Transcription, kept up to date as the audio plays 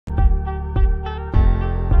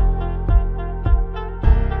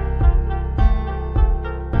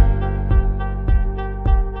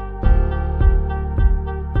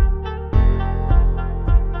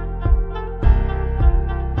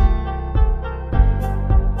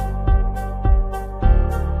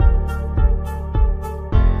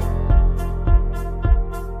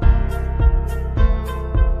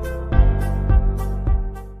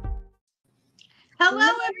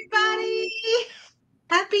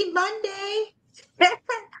Happy Monday.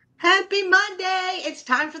 Happy Monday. It's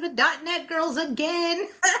time for the .NET girls again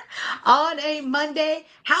on a Monday.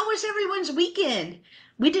 How was everyone's weekend?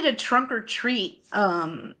 We did a trunk or treat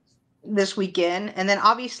this weekend, and then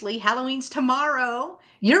obviously Halloween's tomorrow.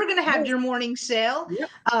 You're going to have your morning sale. Yep.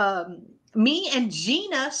 Me and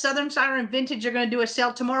Gina, Southern Siren Vintage, are going to do a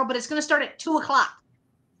sale tomorrow, but it's going to start at 2 o'clock.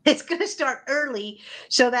 It's going to start early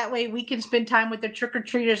so that way we can spend time with the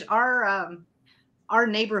trick-or-treaters. Our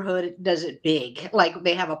neighborhood does it big. Like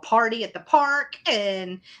they have a party at the park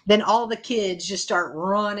and then all the kids just start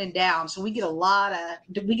running down. So we get a lot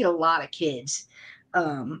of kids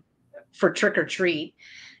for trick or treat.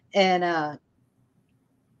 And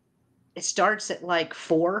it starts at like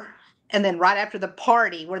 4. And then right after the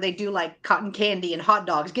party where they do like cotton candy and hot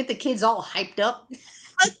dogs, get the kids all hyped up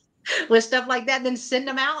with stuff like that, then send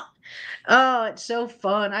them out. Oh, it's so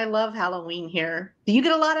fun. I love Halloween here. Do you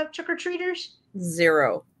get a lot of trick-or-treaters?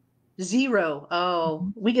 Zero. Oh,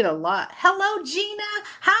 we get a lot. Hello, Gina.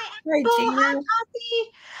 Hi, Hi, Apple. Gina. Hi,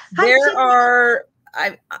 Poppy. There Gina. are,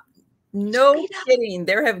 no kidding,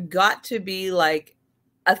 there have got to be like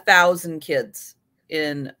 1,000 kids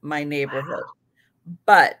in my neighborhood. Wow.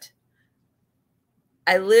 But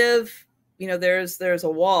I live, there's a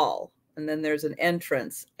wall and then there's an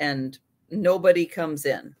entrance and nobody comes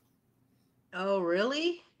in. Oh,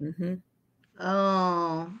 really? Mm-hmm.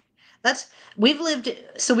 Oh, we've lived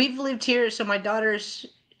here. So my daughter's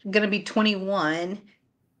going to be 21.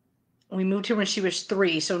 We moved here when she was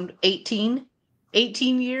 3. So 18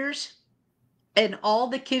 years. And all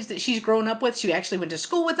the kids that she's grown up with, she actually went to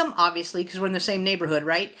school with them, obviously, because we're in the same neighborhood,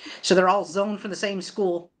 right? So they're all zoned for the same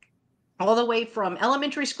school, all the way from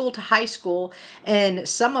elementary school to high school. And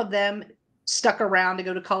some of them stuck around to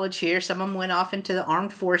go to college here. Some of them went off into the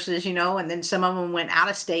armed forces, and then some of them went out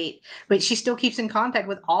of state. But she still keeps in contact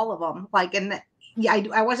with all of them. Like, and yeah,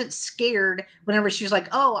 I wasn't scared whenever she was like,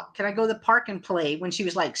 "Oh, can I go to the park and play?" When she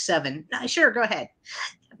was like 7. No, sure, go ahead.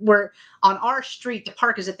 We're on our street. The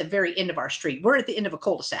park is at the very end of our street. We're at the end of a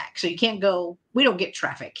cul-de-sac. So you can't go, we don't get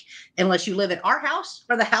traffic unless you live at our house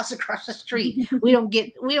or the house across the street. we don't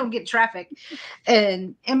get traffic.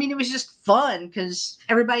 And I mean, it was just fun because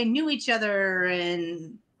everybody knew each other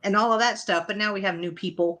and all of that stuff. But now we have new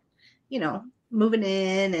people, moving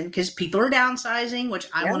in, and because people are downsizing, which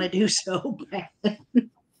I want to do so bad.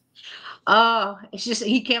 Oh, it's just,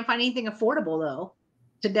 you can't find anything affordable though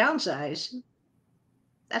to downsize.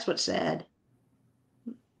 That's what's sad.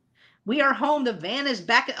 We are home. The van is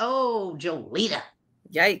back. Oh, Jolita.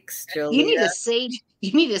 Yikes, Jolita.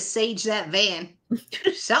 You need to sage that van.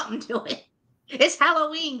 Do something to it. It's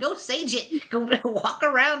Halloween. Go sage it. Go walk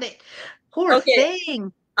around it. Poor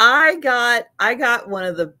thing. I got one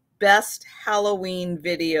of the best Halloween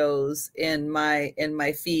videos in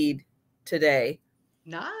my feed today.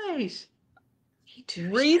 Nice.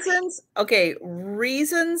 Reasons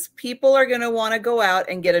people are going to want to go out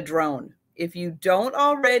and get a drone. If you don't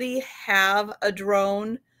already have a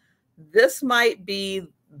drone, this might be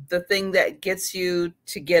the thing that gets you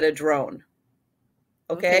to get a drone.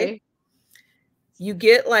 Okay? You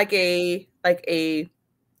get like a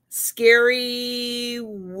scary,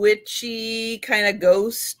 witchy kind of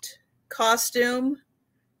ghost costume,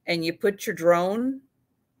 and you put your drone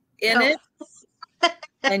in it.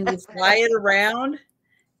 And you fly it around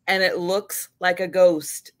and it looks like a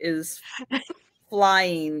ghost is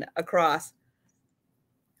flying across.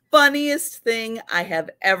 Funniest thing I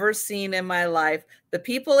have ever seen in my life. The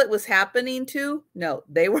people it was happening to, no,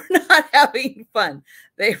 they were not having fun.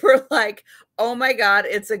 They were like, "Oh my God,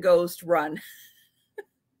 it's a ghost, run."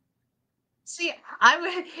 See,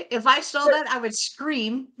 if I saw that, I would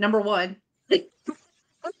scream, number 1.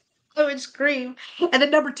 I would scream. And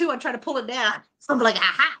then number 2, I'd try to pull it down. So I'm like,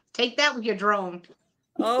 aha, take that with your drone.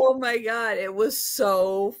 Oh my God, it was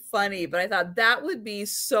so funny. But I thought that would be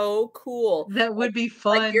so cool. That would be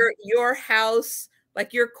fun. Like your house,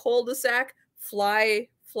 like your cul-de-sac, fly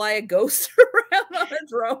a ghost around on a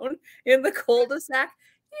drone in the cul-de-sac.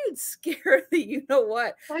 You'd scare the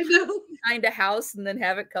you-know-what. I know. Find a house and then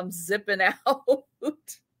have it come zipping out.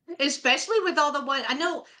 Especially with all the one,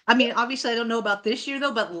 I mean, obviously I don't know about this year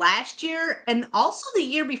though, but last year and also the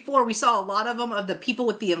year before, we saw a lot of them, of the people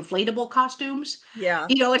with the inflatable costumes. Yeah.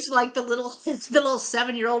 It's like the little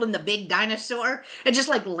 7-year-old and the big dinosaur, and just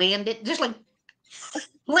like landed.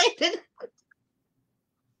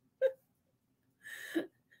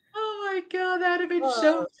 Oh my God, that'd have been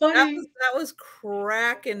so funny. That was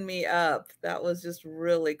cracking me up. That was just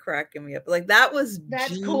really cracking me up. Like that's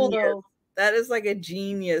genius. Cool though. That is like a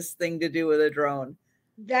genius thing to do with a drone.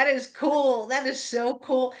 That is cool. That is so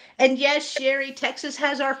cool. And yes, Sherry, Texas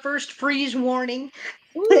has our first freeze warning.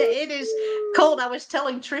 It is cold. Woo! I was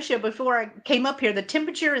telling Trisha before I came up here, the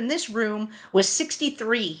temperature in this room was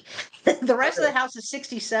 63. The rest of the house is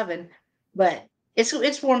 67, but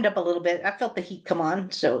it's warmed up a little bit. I felt the heat come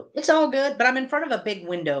on, so it's all good. But I'm in front of a big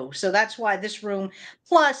window, so that's why this room,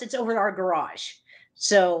 plus it's over our garage.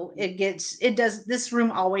 So this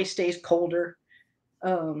room always stays colder.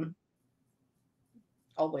 Um,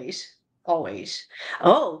 Always, always.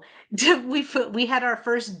 Oh, we had our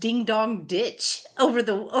first ding dong ditch over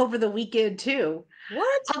the weekend too.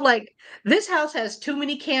 What? I'm like, this house has too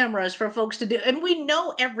many cameras for folks to do, and we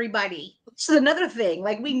know everybody. It's another thing.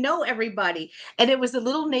 Like we know everybody, and it was the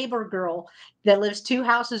little neighbor girl that lives two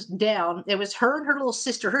houses down. It was her and her little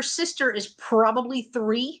sister. Her sister is probably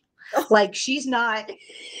 3. Like she's not.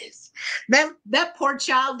 That poor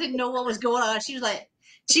child didn't know what was going on. She was like,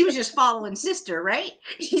 she was just following sister, right?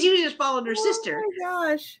 She was just following her Oh sister. my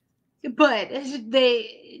gosh. But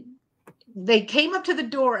they came up to the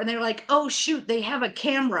door and they're like, oh shoot, they have a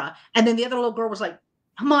camera. And then the other little girl was like,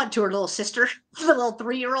 come on, to her little sister, the little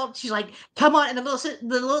 3-year-old. She's like, come on. And the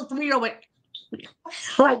little 3-year-old went,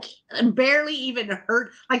 like, barely even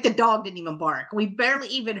heard, like the dog didn't even bark. We barely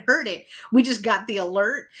even heard it. We just got the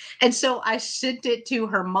alert. And so I sent it to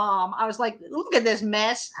her mom. I was like, look at this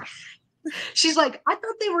mess. She's like, I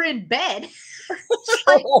thought they were in bed.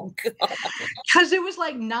 Like, Oh god. because it was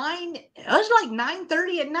like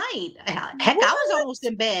 9:30 at night. Heck, What? I was almost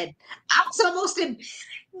in bed. I was almost in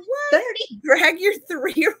What? 30. Drag your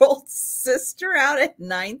 3-year-old sister out at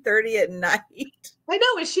 9:30 at night. I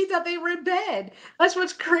know, and she thought they were in bed. That's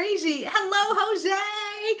what's crazy. Hello, Jose.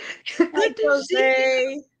 Hi, Good to see you.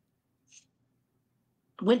 Jose.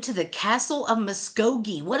 Went to the Castle of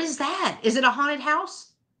Muskogee. What is that? Is it a haunted house?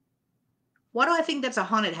 Why do I think that's a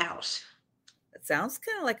haunted house? It sounds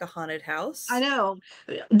kind of like a haunted house. I know.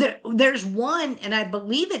 There's one, and I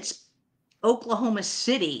believe it's Oklahoma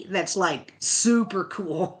City that's like super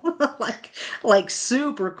cool. like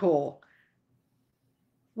super cool.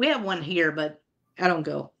 We have one here, but I don't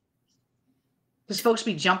go. Because folks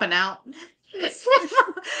be jumping out.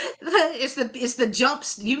 It's the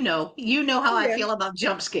jumps, you know how Oh, I yeah. feel about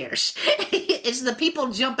jump scares. It's the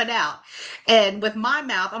people jumping out. And with my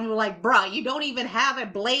mouth, I'm like, bro, you don't even have a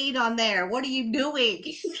blade on there. What are you doing?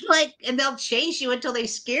 Like, and they'll chase you until they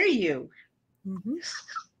scare you. Mm-hmm.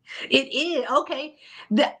 It is okay.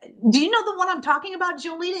 Do you know the one I'm talking about,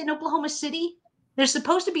 Jolita, in Oklahoma City? There's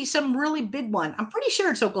supposed to be some really big one. I'm pretty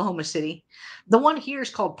sure it's Oklahoma City. The one here is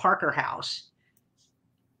called Parker House.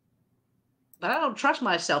 But I don't trust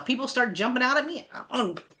myself. People start jumping out at me.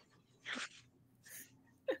 Oh,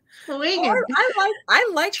 I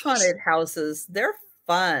like haunted houses. They're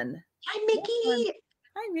fun. Hi, They're fun. Mickey.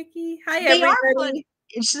 Hi, Mickey. Hi, They are fun. everybody.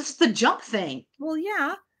 It's just the jump thing. Well,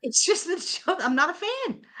 yeah. It's just the jump. I'm not a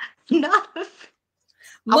fan. Not a fan.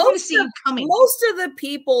 I want to Most see you coming. most of the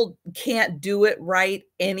people can't do it right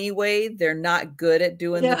anyway. They're not good at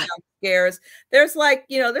doing the jump scares. There's like,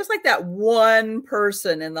 there's like that one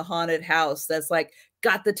person in the haunted house that's like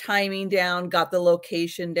got the timing down, got the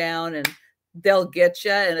location down, and they'll get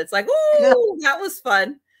you. And it's like, oh, that was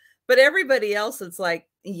fun. But everybody else, it's like,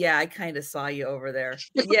 yeah, I kind of saw you over there.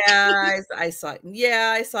 Yeah, I saw.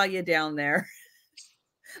 Yeah, I saw you down there.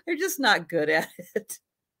 They're just not good at it.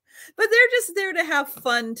 But they're just there to have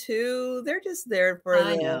fun too. They're just there for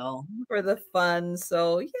the fun.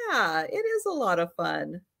 So yeah, it is a lot of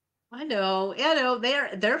fun. I know.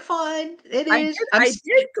 They're fun. It I is. did I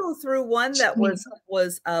did go through one that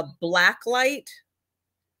was a black light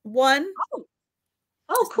one. Oh,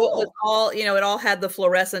 So it was cool. all, it all had the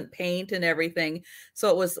fluorescent paint and everything. So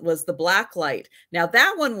it was the black light. Now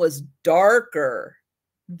that one was darker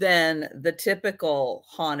than the typical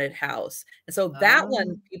haunted house. And so that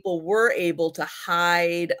one people were able to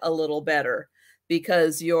hide a little better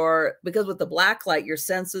because with the black light, your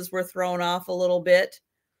senses were thrown off a little bit.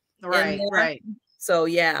 Right, right. So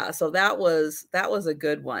yeah, so that was a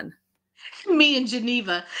good one. Me and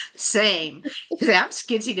Geneva, same. I'm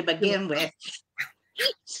skitsy to begin with.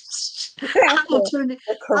 The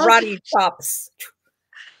karate chops.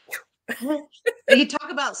 You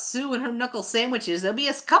talk about Sue and her knuckle sandwiches. There'll be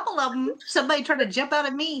a couple of them. Somebody trying to jump out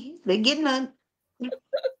at me. They get none.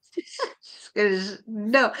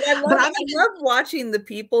 No, but I love watching the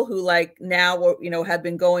people who like now, have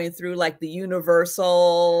been going through like the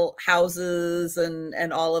Universal houses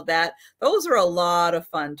and all of that. Those are a lot of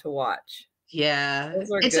fun to watch. Yeah,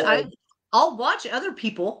 Those are good. I'll watch other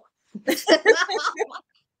people.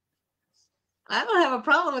 I don't have a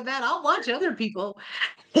problem with that. I'll watch other people.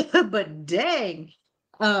 But dang,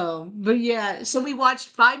 But yeah, so we watched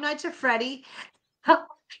Five Nights at Freddy.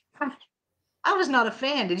 I was not a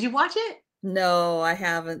fan. Did you watch it? No, I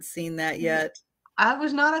haven't seen that yet. I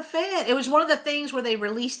was not a fan. It was one of the things where they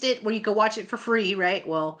released it where you could watch it for free, right?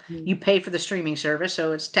 Well, Mm. you pay for the streaming service,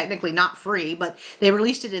 so it's technically not free, but they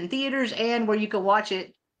released it in theaters and where you could watch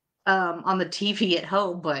it on the TV at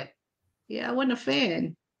home. But yeah, I wasn't a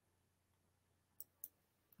fan.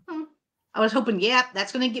 Hmm. I was hoping, yeah,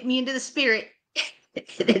 that's going to get me into the spirit.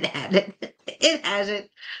 It hasn't. It hasn't.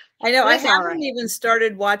 I know But I it's all haven't right. even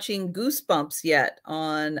started watching Goosebumps yet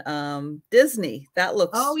on Disney.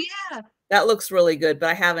 Oh yeah. That looks really good, but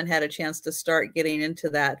I haven't had a chance to start getting into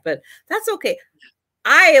that. But that's okay.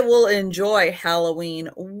 I will enjoy Halloween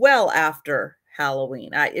well after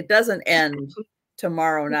Halloween. It doesn't end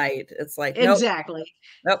tomorrow night. It's like, nope, Exactly.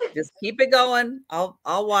 nope, just keep it going. I'll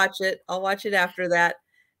watch it. I'll watch it after that.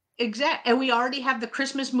 Exact, and we already have the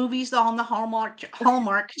Christmas movies on the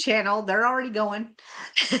Hallmark channel. They're already going.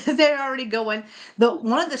 They're already going. The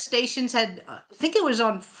one of the stations had, I think it was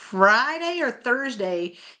on Friday or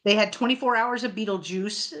Thursday, they had 24 hours of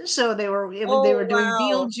Beetlejuice. So they were Oh, doing wow.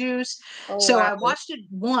 Beetlejuice. Oh, So wow. I watched it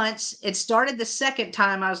once. It started the second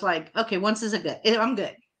time. I was like, okay, once is a good. I'm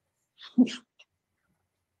good.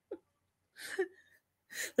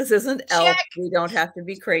 This isn't Elf. Check. We don't have to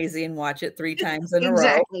be crazy and watch it 3 times in a row.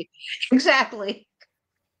 Exactly. Exactly.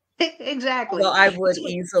 Exactly. Although I would It's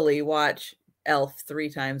what- easily watch Elf 3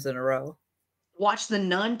 times in a row. Watched The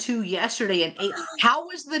Nun 2 yesterday and ate. How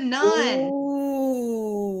was The Nun?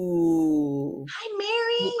 Ooh. Hi,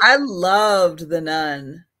 Mary. I loved The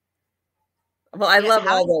Nun. Well, I Yeah, love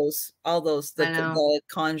how all those I know. the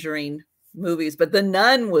Conjuring movies, but The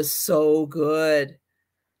Nun was so good.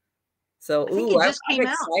 So, I think it just I'm came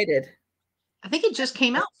out. excited. I think it just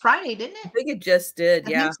came out Friday, didn't I it? think it just did. I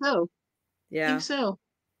think Yeah. so. I think Yeah. so.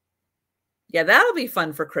 Yeah, that'll be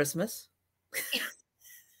fun for Christmas.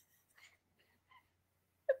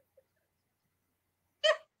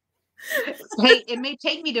 Hey, it may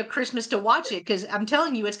take me to Christmas to watch it because I'm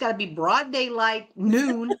telling you, it's got to be broad daylight,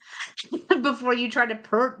 noon, before you try to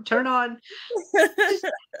turn on.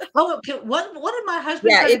 Oh, okay, what did my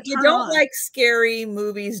husband Yeah, try to if you turn don't on? like scary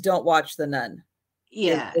movies, don't watch The Nun.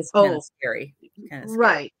 Yeah. It's kinda Oh, scary. It's kinda scary.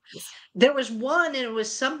 right. There was one, and it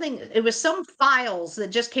was some files that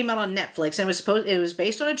just came out on Netflix, and it was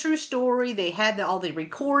based on a true story. They had all the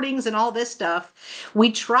recordings and all this stuff.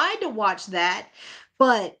 We tried to watch that,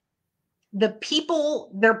 but the people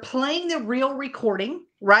they're playing the real recording,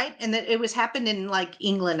 right? And that it was happened in like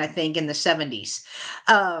England, I think, in the 70s.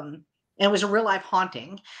 And it was a real life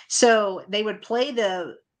haunting. So they would play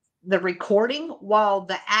the recording while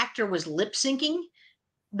the actor was lip syncing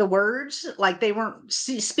the words, like they weren't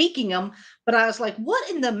speaking them. But I was like, what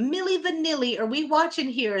in the milli vanilli are we watching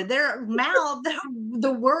here? Their mouth,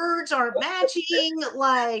 the words aren't matching.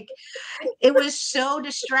 Like it was so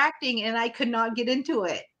distracting, and I could not get into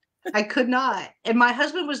it. I could not. And my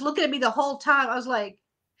husband was looking at me the whole time. I was like,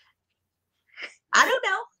 I don't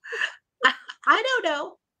know. I don't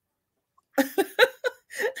know.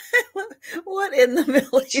 What in the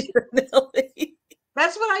Milli Vanilli?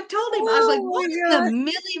 That's what I told him. I was like, Oh what my in god.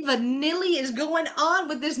 the milli vanilli is going on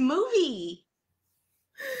with this movie?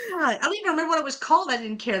 God, I don't even remember what it was called. I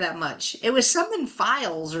didn't care that much. It was something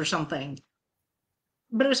files or something.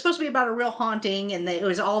 But it was supposed to be about a real haunting, and it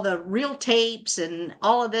was all the real tapes and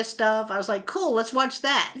all of this stuff. I was like, cool, let's watch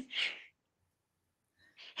that.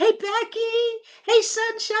 Hey, Becky. Hey,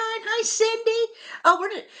 Sunshine. Hi, Cindy.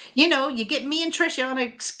 Oh, you get me and Trisha on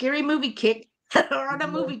a scary movie kick or on a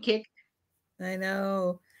movie kick. I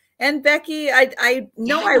know. And Becky, I Yeah,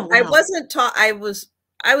 know I know. I Wow. wasn't taught I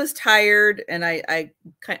was tired and I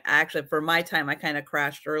actually for my time I kind of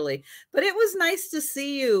crashed early. But it was nice to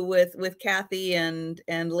see you with Kathy and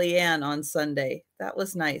Leanne on Sunday. That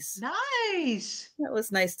was nice. Nice. That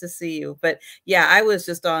was nice to see you. But yeah, I was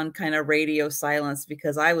just on kind of radio silence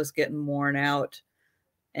because I was getting worn out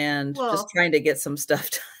and just Well, trying to get some stuff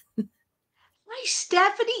done. hi,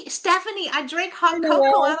 Stephanie. Stephanie, I drank I hot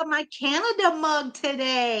cocoa know. out of my Canada mug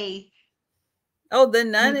today. Oh, The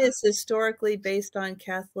Nun is historically based on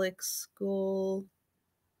Catholic school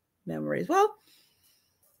memories. Well,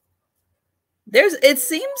 it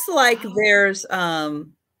seems like Oh, there's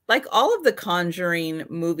like all of the Conjuring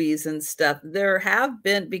movies and stuff, there have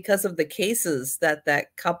been because of the cases that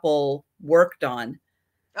couple worked on.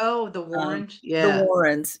 oh, the Um, Warrens. the Yeah.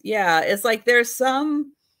 Warrens. Yeah, it's like there's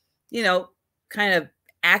some, you know, kind of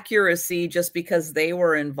accuracy just because they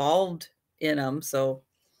were involved in them. So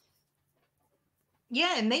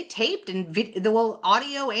Yeah, and they taped and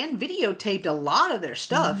audio and videotaped a lot of their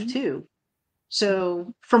stuff mhm. too.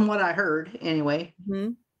 So from what I heard, anyway.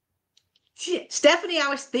 Mm-hmm. Stephanie, I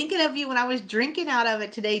was thinking of you when I was drinking out of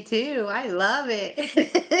it today too. I love it.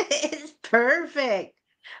 It's perfect.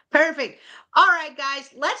 Perfect. All right, guys,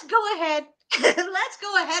 let's go ahead. Let's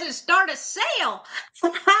go ahead and start a sale. How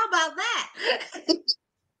about that?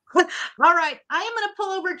 All right, I am going to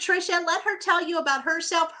pull over Trisha. Let her tell you about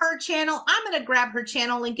herself, her channel. I'm going to grab her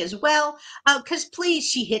channel link as well. Because please,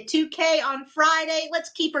 she hit 2K on Friday. Let's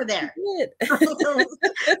keep her there.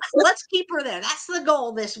 Let's keep her there. That's the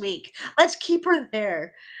goal this week. Let's keep her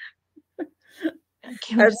there.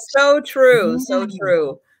 That's so true. So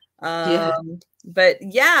true. Yeah. But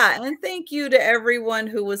yeah, and thank you to everyone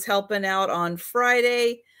who was helping out on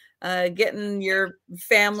Friday, getting your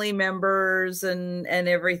family members and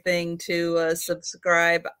everything to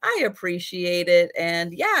subscribe. I appreciate it.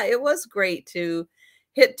 And yeah, it was great to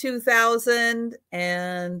hit 2,000,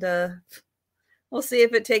 and we'll see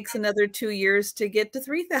if it takes another 2 years to get to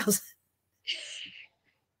 3,000.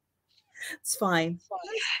 It's fine.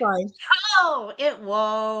 It's fine. Oh, it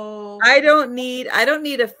won't. I don't need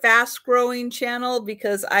a fast growing channel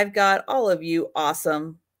because I've got all of you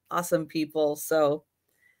awesome people. So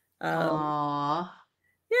Aww.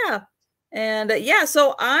 yeah. And yeah,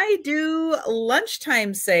 so I do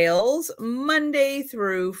lunchtime sales Monday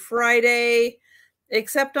through Friday,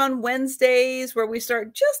 except on Wednesdays where we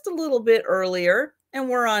start just a little bit earlier, and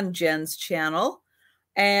we're on Jenn's channel.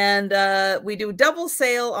 And we do double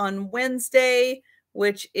sale on Wednesday,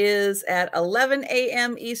 which is at 11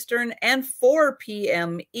 a.m. Eastern and 4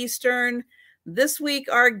 p.m. Eastern. This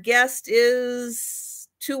week, our guest is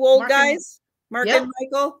two old guys, Mark and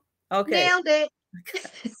Michael. Okay. Nailed it.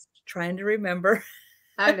 Trying to remember.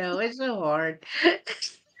 I know, it's so hard.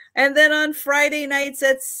 And then on Friday nights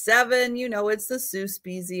at 7, you know, it's the Sue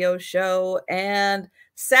Spezio show. And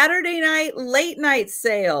Saturday night, late night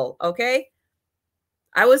sale, okay?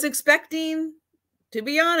 I was expecting, to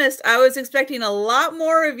be honest, I was expecting a lot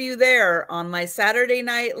more of you there on my Saturday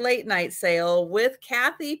night late night sale with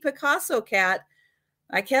Kathy Picasso Cat.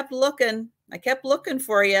 I kept looking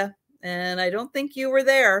for you, and I don't think you were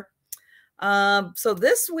there. So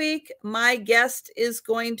this week, my guest is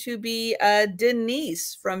going to be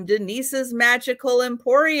Denise from Denise's Magical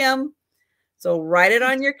Emporium. So write it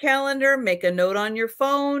on your calendar, make a note on your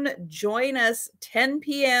phone, join us 10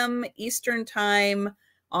 p.m. Eastern Time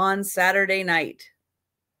on Saturday night.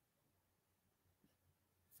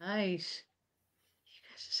 Nice.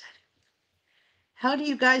 How do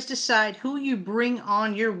you guys decide who you bring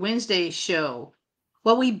on your Wednesday show?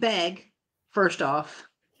 Well, we beg, first off.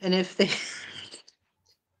 And if they...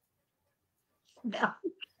 No.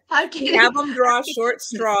 I'm kidding. Have them draw short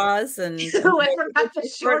straws, and whoever got the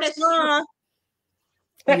shortest straw.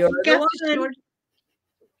 You're the one.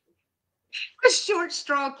 A short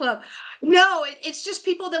straw club. No, it's just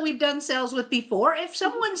people that we've done sales with before. If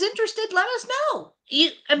someone's interested, let us know.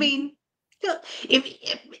 I mean,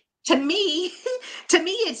 if to me,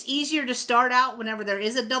 it's easier to start out whenever there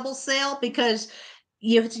is a double sale, because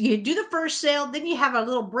you do the first sale, then you have a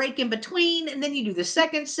little break in between, and then you do the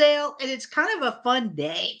second sale, and it's kind of a fun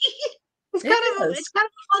day. It's kind of a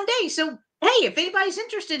fun day. So hey, if anybody's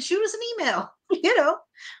interested, shoot us an email. You know,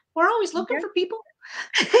 we're always looking for people.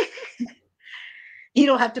 You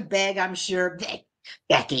don't have to beg, I'm sure.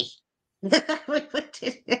 Becky. We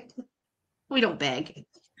don't beg.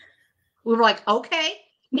 We were like, okay.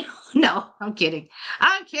 No, I'm kidding.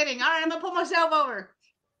 I'm kidding. All right, I'm going to pull myself over.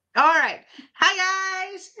 All right.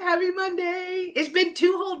 Hi, guys. Happy Monday. It's been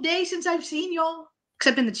 2 whole days since I've seen y'all.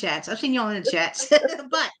 Except in the chats. I've seen y'all in the chats.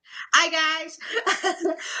 But, hi, guys.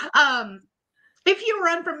 If you are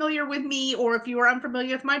unfamiliar with me, or if you are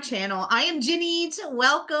unfamiliar with my channel, I am Jenn.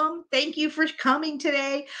 Welcome. Thank you for coming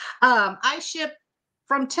today. I ship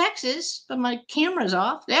from Texas, but my camera's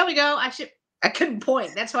off. There we go. I couldn't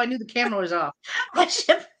point. That's how I knew the camera was off. I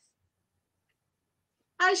ship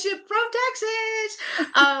from Texas.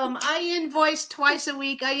 I invoice twice a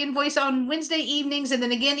week. I invoice on Wednesday evenings, and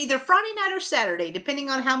then again either Friday night or Saturday, depending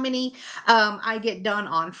on how many I get done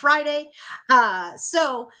on Friday.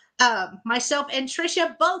 Myself and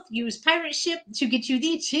Trisha both use Pirate Ship to get you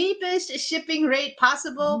the cheapest shipping rate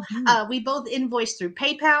possible. We both invoice through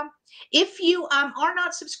PayPal. If you are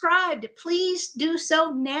not subscribed, please do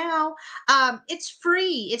so now. It's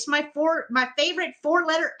free. It's my favorite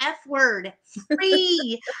 4-letter F word.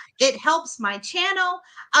 Free. It helps my channel.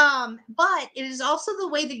 But it is also the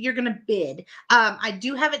way that you're going to bid. I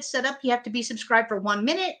do have it set up. You have to be subscribed for 1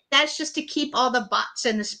 minute. That's just to keep all the bots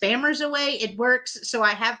and the spammers away. It works. So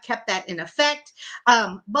I have kept that in effect.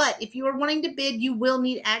 But if you are wanting to bid, you will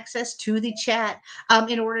need access to the chat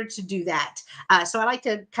in order to do that. So I like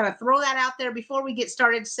to kind of throw that out there before we get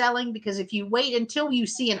started selling, because if you wait until you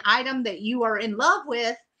see an item that you are in love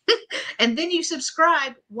with, and then you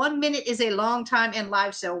subscribe, 1 minute is a long time in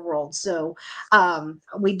live sale world. So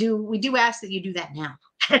we do ask that you do that now.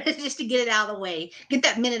 Just to get it out of the way, get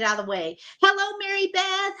that minute out of the way. Hello, Mary Beth.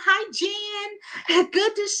 Hi, Jan.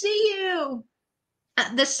 Good to see you.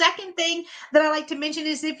 The second thing that I like to mention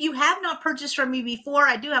is if you have not purchased from me before,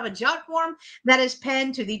 I do have a jot form that is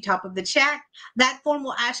pinned to the top of the chat. That form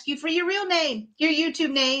will ask you for your real name, your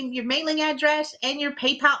YouTube name, your mailing address, and your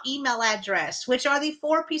PayPal email address, which are the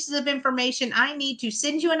 4 pieces of information I need to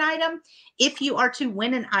send you an item if you are to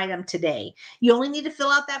win an item today. You only need to fill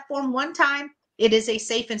out that form one time. It is a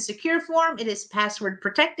safe and secure form. It is password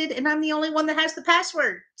protected, and I'm the only one that has the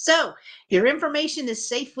password. So your information is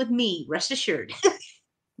safe with me, rest assured.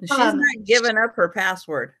 She's not giving up her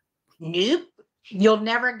password. Nope. You'll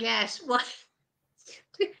never guess what.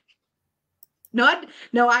 No,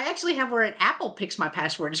 I actually have where an Apple picks my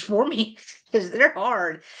passwords for me because they're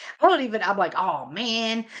hard. I'm like, oh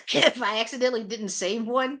man, if I accidentally didn't save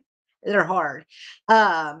one, they're hard.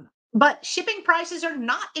 But shipping prices are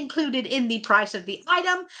not included in the price of the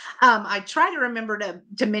item. I try to remember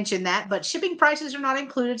to mention that, but shipping prices are not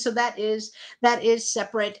included, so that is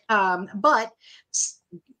separate. But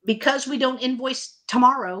because we don't invoice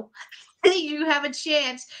tomorrow, you have a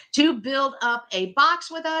chance to build up a box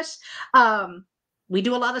with us. We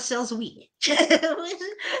do a lot of sales a week.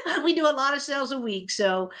 We do a lot of sales a week,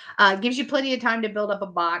 so it gives you plenty of time to build up a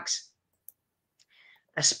box.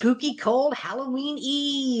 A spooky cold Halloween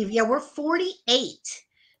Eve. Yeah, we're 48.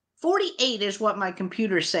 48 is what my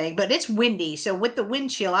computer's saying, but it's windy. So with the wind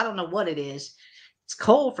chill, I don't know what it is. It's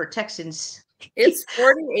cold for Texans. It's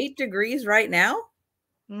 48 degrees right now.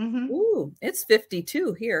 Mm-hmm. Ooh, it's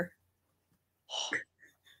 52 here.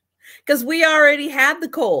 Because we already had the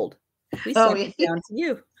cold. We sent it down to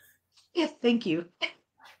you. Yeah, thank you.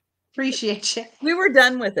 Appreciate you. We were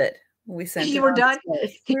done with it. We sent you it were done?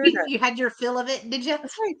 We were done. You had your fill of it, did you?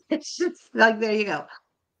 That's right. Like, there you go.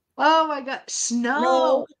 Oh my God. Snow.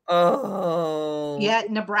 No. Oh. Yeah,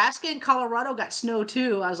 Nebraska and Colorado got snow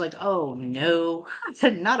too. I was like, oh no,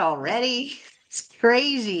 not already. It's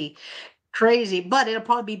crazy. Crazy. But it'll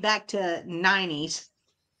probably be back to 90s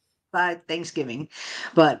by Thanksgiving.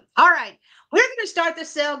 But all right. We're going to start the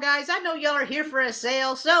sale, guys. I know y'all are here for a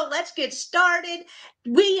sale, so let's get started.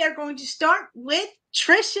 We are going to start with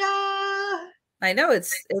Trisha. I know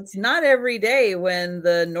it's not every day when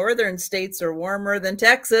the northern states are warmer than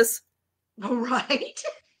Texas. Right.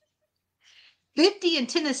 50 in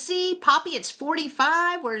Tennessee. Poppy, it's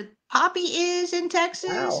 45 where Poppy is in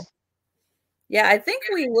Texas. Wow. Yeah, I think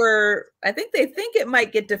they think it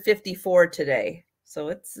might get to 54 today. So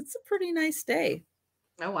it's a pretty nice day.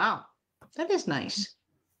 Oh, wow. That is nice.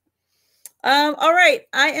 All right.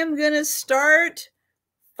 I am going to start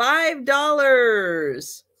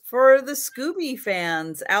 $5 for the Scooby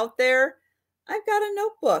fans out there. I've got a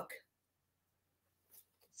notebook.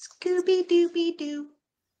 Scooby Dooby Doo.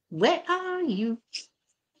 Where are you?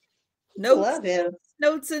 Notes, love him.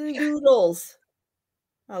 Notes and doodles.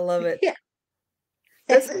 I love it. Yeah.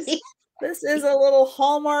 This is a little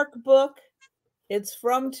Hallmark book. It's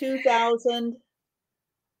from 2000.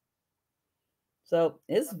 So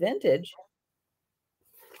it's vintage.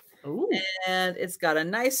 Ooh. And it's got a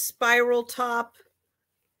nice spiral top.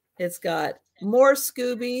 It's got more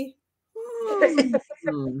Scooby.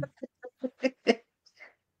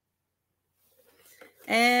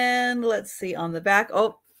 And let's see on the back.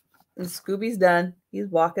 Oh, Scooby's done. He's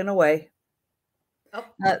walking away. Oh.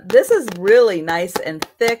 This is really nice and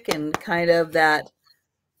thick and kind of that,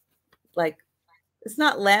 like, it's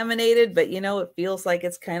not laminated, but you know, it feels like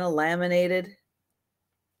it's kind of laminated.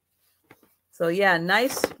 So yeah,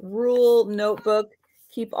 nice rule notebook.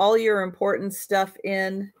 Keep all your important stuff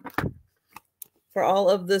in for all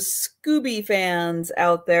of the Scooby fans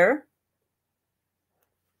out there.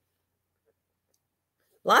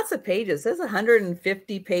 Lots of pages. There's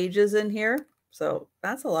 150 pages in here. So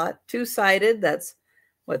that's a lot. Two-sided. That's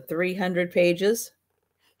what, 300 pages.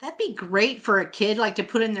 That'd be great for a kid, like to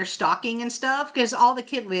put in their stocking and stuff, because all the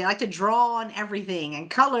kids, they like to draw on everything and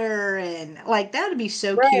color, and like that would be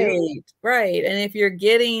so cute. Right. And if you're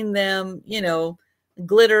getting them, you know,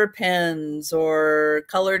 glitter pens or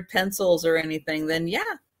colored pencils or anything, then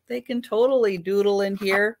yeah, they can totally doodle in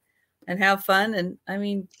here and have fun. And I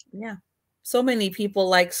mean, yeah, so many people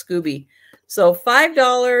like Scooby. So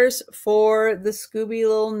 $5 for the Scooby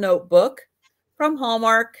little notebook from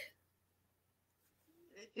Hallmark.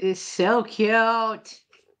 It's so cute.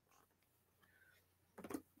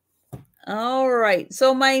 All right.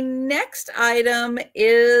 So my next item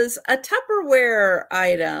is a Tupperware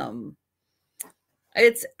item.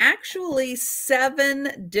 It's actually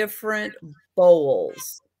 7 different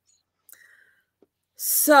bowls.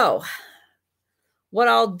 So what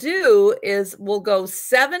I'll do is we'll go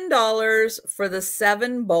 $7 for the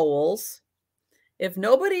 7 bowls. If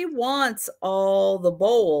nobody wants all the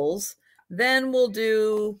bowls, then we'll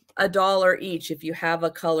do $1 each if you have a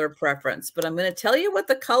color preference. But I'm going to tell you what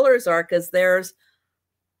the colors are because there's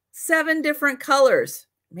 7 different colors.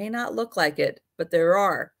 May not look like it, but there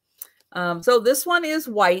are. So this one is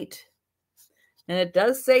white, and it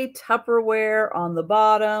does say Tupperware on the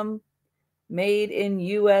bottom. Made in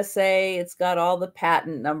USA. It's got all the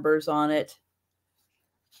patent numbers on it.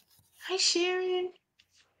 Hi, Sharon.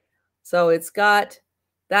 So it's got,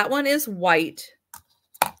 that one is white.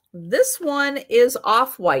 This one is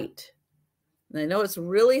off-white. And I know it's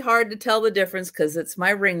really hard to tell the difference because it's my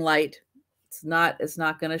ring light. It's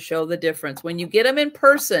not going to show the difference. When you get them in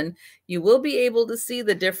person, you will be able to see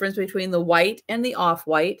the difference between the white and the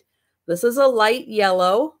off-white. This is a light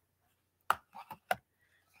yellow.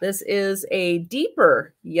 This is a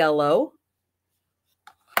deeper yellow.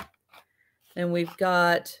 And we've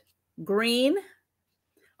got green.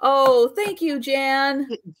 Oh, thank you, Jan.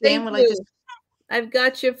 Thank you. I've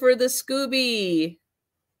got you for the Scooby.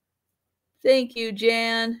 Thank you,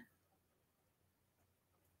 Jan.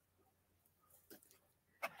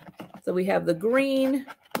 So we have the green,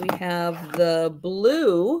 we have the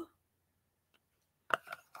blue,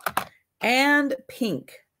 and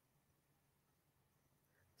pink.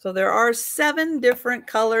 So there are 7 different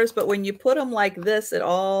colors, but when you put them like this,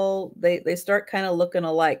 they start kind of looking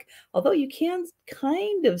alike. Although you can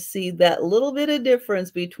kind of see that little bit of difference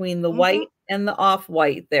between the white and the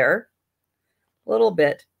off-white there. A little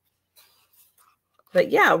bit. But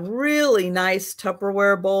yeah, really nice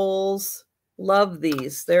Tupperware bowls. Love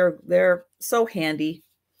these. They're so handy.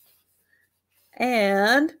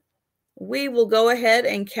 And we will go ahead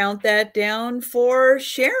and count that down for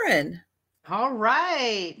Sharon. All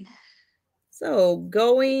right. So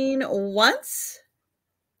going once,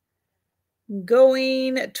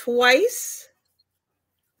 going twice,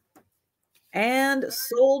 and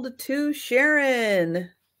sold to Sharon.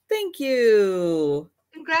 Thank you.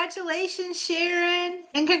 Congratulations, Sharon.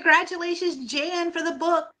 And congratulations, Jan, for the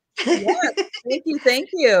book. Yes, thank you. Thank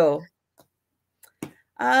you.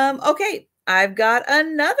 Okay, I've got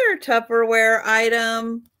another Tupperware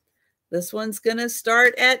item. This one's going to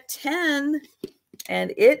start at 10,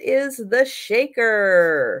 and it is the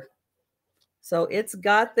shaker. So it's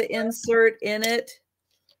got the insert in it.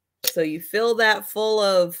 So you fill that full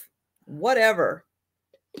of whatever.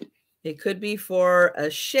 It could be for a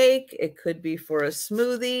shake. It could be for a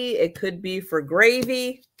smoothie. It could be for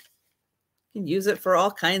gravy. You can use it for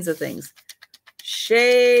all kinds of things.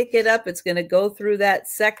 Shake it up. It's going to go through that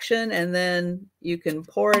section, and then you can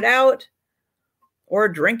pour it out or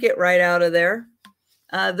drink it right out of there.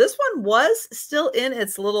 This one was still in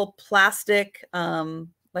its little plastic,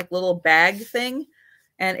 like little bag thing,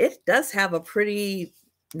 and it does have a pretty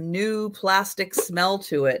new plastic smell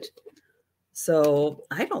to it. So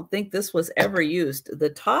I don't think this was ever used. The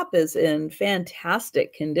top is in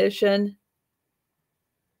fantastic condition.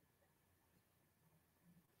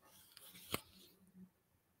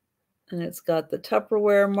 And it's got the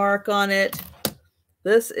Tupperware mark on it.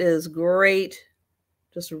 This is great.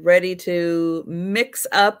 Just ready to mix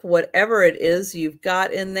up whatever it is you've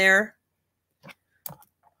got in there.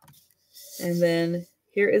 And then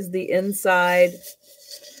here is the inside.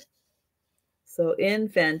 So in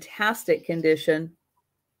fantastic condition.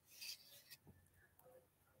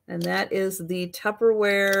 And that is the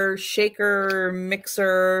Tupperware shaker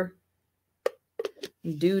mixer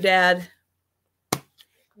doodad.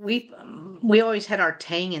 We always had our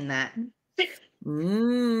tang in that.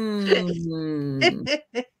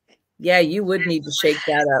 Yeah, you would need to shake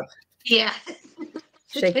that up. Yeah.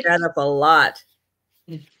 Shake that up a lot.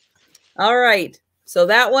 All right. So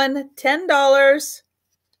that one, $10.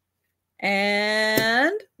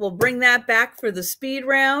 And we'll bring that back for the speed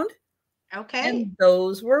round. Okay. And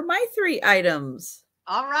those were my 3 items.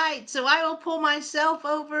 All right. So I will pull myself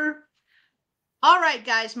over. All right,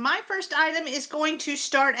 guys. My first item is going to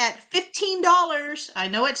start at $15. I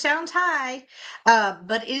know it sounds high,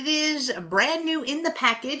 but it is brand new in the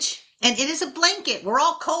package. And it is a blanket. We're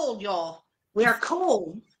all cold, y'all. We are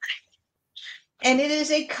cold. And it is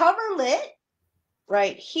a coverlet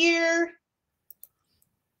right here.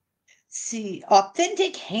 Let's see,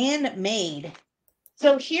 authentic handmade.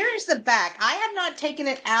 So here's the back. I have not taken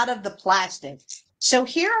it out of the plastic. So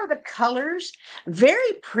here are the colors,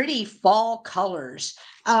 very pretty fall colors.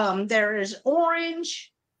 There is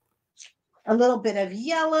orange, a little bit of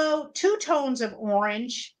yellow, 2 tones of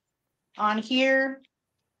orange on here.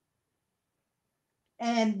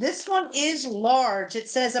 And this one is large. It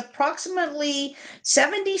says approximately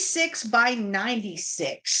 76 by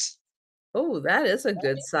 96. Oh, that is a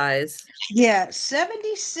good size. Yeah,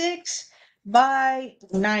 76 by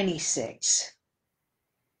 96.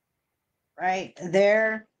 Right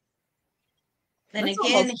there. And That's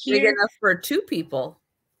again almost big here, enough for 2 people.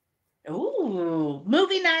 ooh,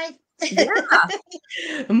 movie night. Yeah.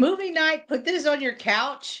 Movie night, put this on your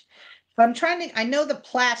couch. But I'm trying to, I know the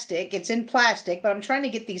plastic, it's in plastic, but I'm trying to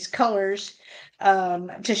get these colors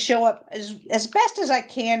to show up as best as I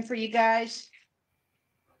can for you guys.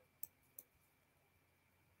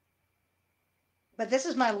 But this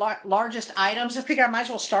is my largest item, so I figure I might as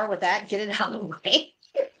well start with that, get it out of the way.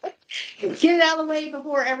 Get it out of the way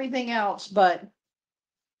before everything else, but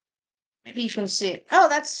maybe you can see it. Oh,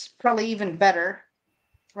 that's probably even better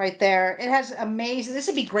right there. It has amazing, this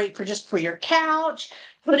would be great for just for your couch.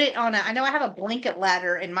 Put it on I know I have a blanket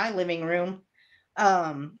ladder in my living room.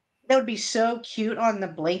 That would be so cute on the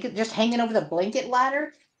blanket, just hanging over the blanket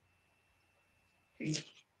ladder.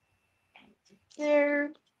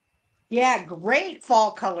 There. Yeah, great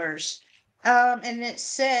fall colors. And it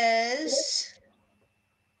says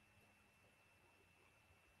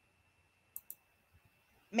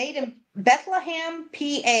made in Bethlehem,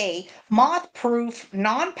 PA, moth proof,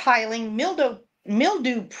 non piling,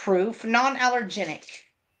 mildew proof, non allergenic.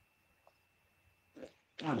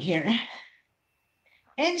 On here.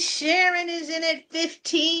 And Sharon is in at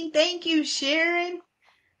 15. Thank you, Sharon.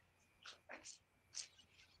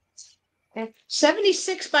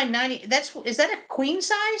 76 by 90. Is that a queen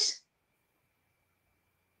size?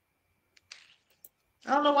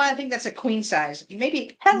 I don't know why I think that's a queen size.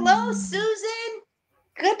 Maybe. Hello, Susan.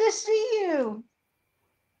 Good to see you.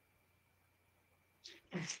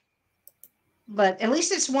 But at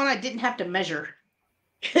least it's one I didn't have to measure.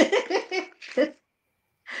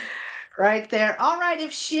 Right there. All right.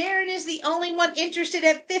 If Sharon is the only one interested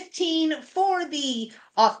at 15 for the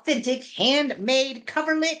authentic handmade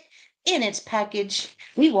coverlet in its package,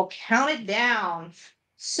 we will count it down.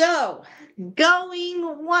 So,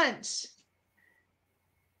 going once,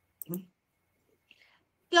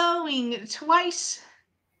 going twice,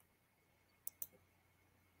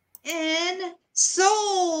 and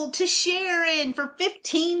sold to Sharon for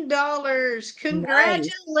 $15. Nice.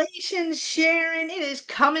 Congratulations, Sharon. It is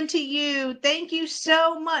coming to you. Thank you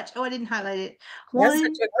so much. Oh, I didn't highlight it. That's such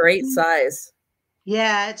One, a great two. size.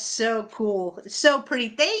 Yeah, it's so cool. It's so pretty.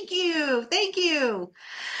 Thank you. Thank you.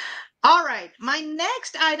 All right. My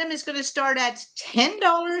next item is going to start at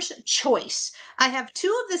 $10 choice. I have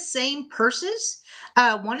 2 of the same purses.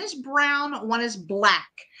 One is brown, one is black.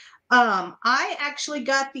 I actually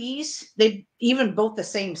got these. They even both the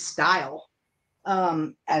same style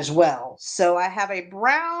as well. So I have a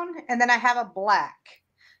brown and then I have a black.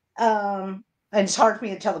 And it's hard for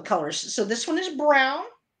me to tell the colors. So this one is brown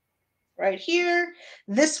right here.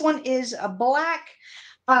 This one is a black.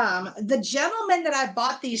 The gentleman that I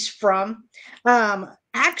bought these from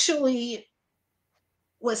actually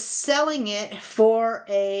was selling it for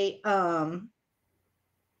a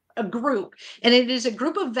group, and it is a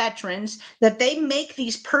group of veterans that they make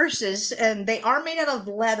these purses, and they are made out of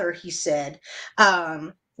leather, he said.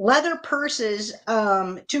 Leather purses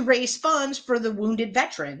to raise funds for the wounded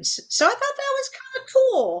veterans. So I thought that was kind of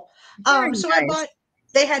cool. Very So I nice. bought,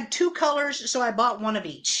 they had 2 colors, so I bought one of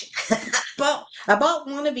each. I bought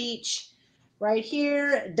one of each. Right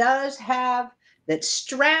here does have that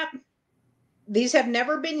strap. These have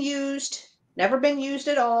never been used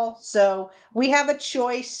at all. So we have a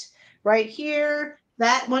choice right here.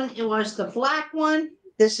 That one, it was the black one.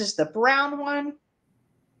 This is the brown one.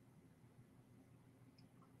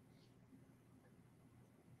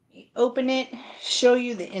 Open it, show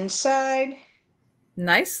you the inside.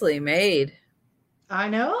 Nicely made. I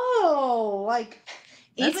know, like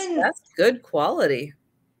That's good quality.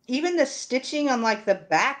 even the stitching on like the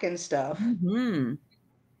back and stuff. Mhm.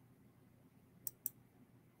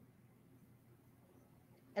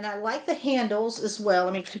 And I like the handles as well.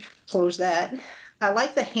 Let me close that. I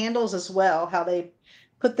like the handles as well, how they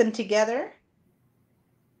put them together.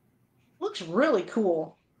 Looks really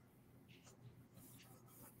cool.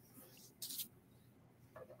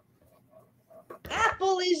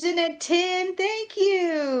 Apple is in at 10. Thank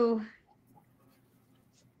you.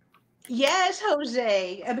 Yes,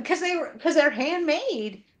 Jose. Because they're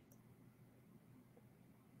handmade.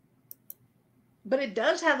 But it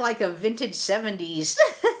does have like a vintage 70s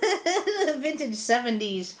Vintage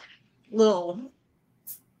 70s little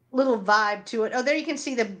vibe to it. Oh, there you can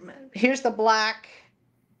see here's the black,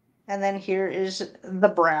 and then here is the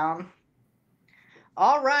brown.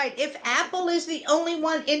 All right, if Apple is the only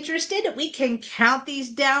one interested, we can count these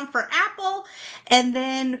down for Apple, and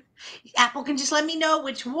then Apple can just let me know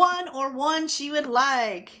which one or one she would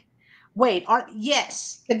like. Wait,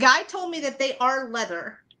 yes, the guy told me that they are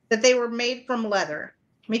leather, that they were made from leather.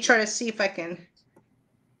 Let me try to see if I can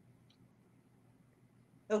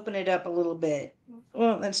open it up a little bit.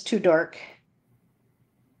 Oh, that's too dark.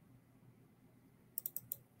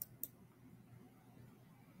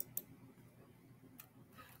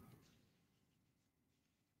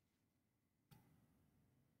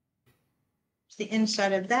 It's the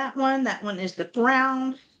inside of that one. That one is the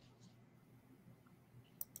brown.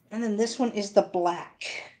 And then this one is the black.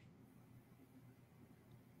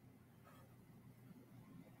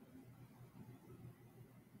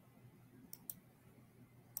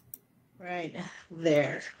 Right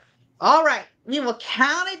there. All right, we will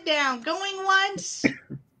count it down. Going once,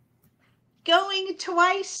 going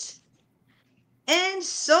twice, and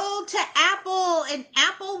sold to Apple. And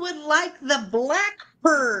Apple would like the black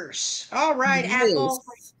purse. All right, Apple.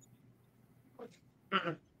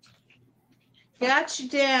 Got you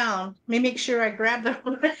down. Let me make sure I grab the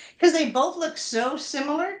because they both look so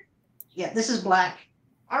similar. Yeah, this is black.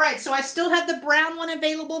 All right, so I still have the brown one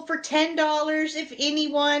available for $10 if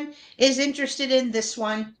anyone is interested in this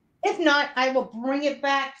one. If not, I will bring it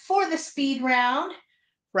back for the speed round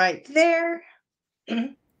right there.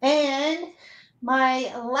 And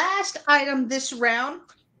my last item this round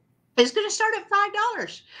is going to start at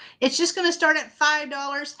 $5. It's just going to start at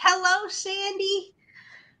 $5. Hello, Sandy.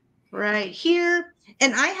 Right here.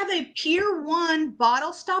 And I have a Pier 1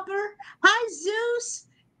 bottle stopper. Hi, Zeus.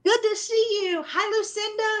 Good to see you. Hi,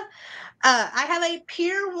 Lucinda. I have a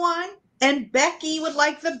Pier 1, and Becky would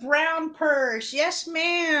like the brown purse. Yes,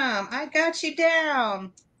 ma'am. I got you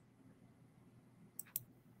down.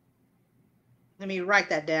 Let me write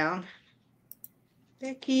that down.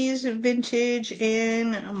 Becky's Vintage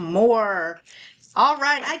and more. All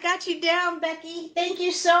right, I got you down, Becky. Thank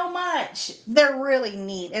you so much. They're really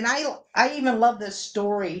neat, and I even love the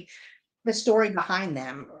story behind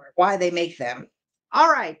them, or why they make them. All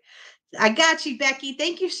right, I got you, Becky.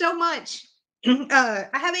 Thank you so much. I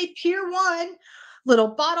have a Pier 1 little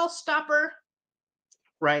bottle stopper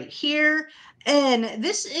right here, and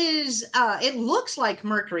this is it looks like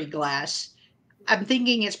mercury glass. I'm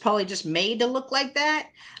thinking it's probably just made to look like that.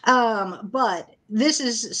 But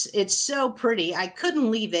it's so pretty. I couldn't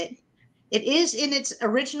leave it. It is in its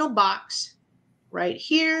original box right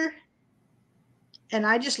here. And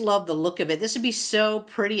I just love the look of it. This would be so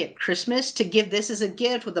pretty at Christmas to give this as a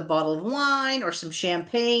gift with a bottle of wine or some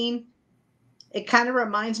champagne. It kind of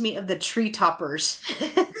reminds me of the tree toppers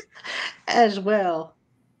as well.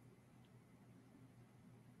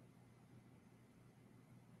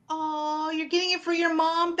 Oh, you're getting it for your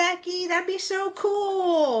mom, Becky? That'd be so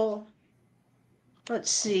cool.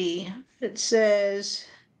 Let's see. It says,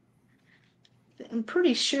 I'm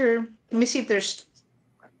pretty sure. Let me see if there's.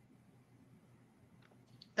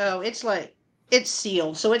 Oh, it's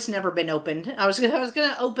sealed, so it's never been opened. I was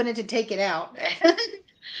gonna open it to take it out,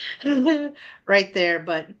 right there.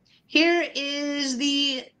 But here is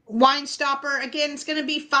the wine stopper. Again, it's gonna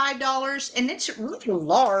be $5, and it's really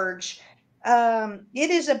large. It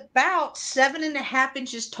is about 7.5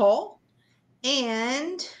 inches tall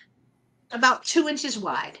and about 2 inches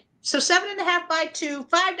wide. So 7.5 by 2,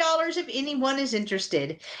 $5 if anyone is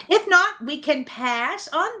interested. If not, we can pass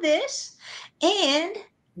on this. And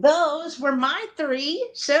those were my three.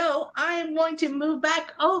 So I'm going to move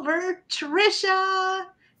back over Trisha.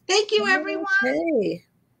 Thank you, everyone. Okay.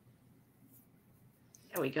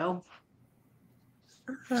 There we go.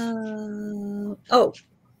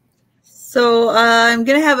 So I'm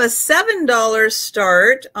going to have a $7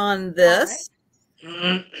 start on this.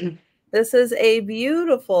 Right. This is a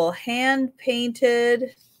beautiful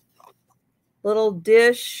hand-painted little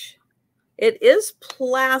dish. It is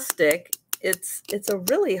plastic. It's a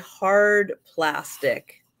really hard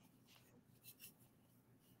plastic.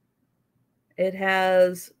 It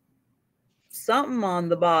has something on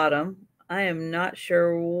the bottom. I am not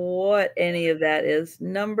sure what any of that is.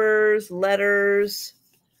 Numbers, letters.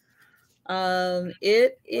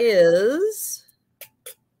 It is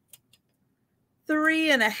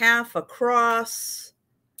 3.5 across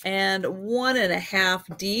and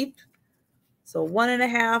 1.5 deep. So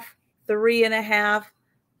 1.5, 3.5,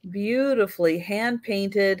 beautifully hand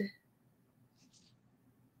painted.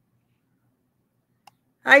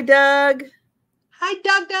 Hi, Doug. Hi,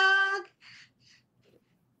 Doug.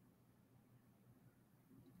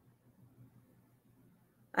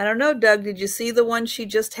 I don't know, Doug, did you see the one she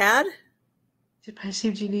just had? I see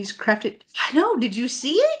Jeannie's crafted. I know. Did you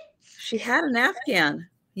see it? She had an Afghan.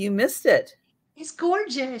 You missed it. It's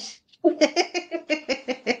gorgeous. Here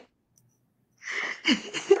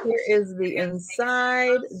is the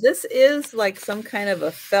inside. This is like some kind of a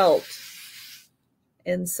felt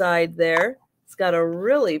inside there. It's got a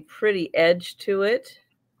really pretty edge to it.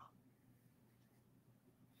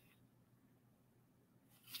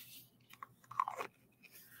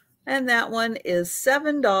 And that one is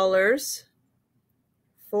 $7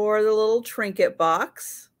 for the little trinket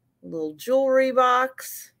box, little jewelry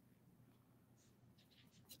box.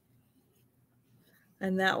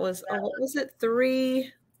 And that was, oh, what was it?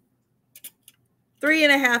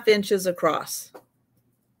 3.5 inches across.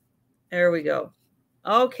 There we go.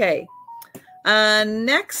 Okay.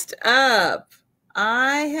 Next up,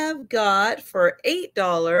 I have got for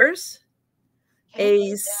 $8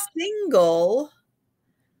 a single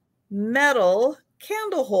metal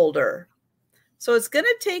candle holder. So it's going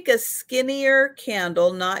to take a skinnier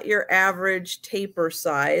candle, not your average taper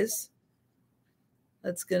size.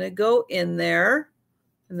 That's going to go in there.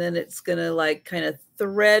 And then it's going to like kind of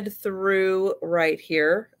thread through right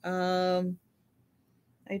here. I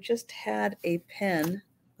just had a pen.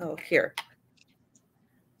 Oh, here.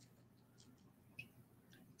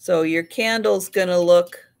 So your candle's going to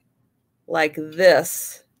look like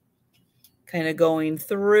this, kind of going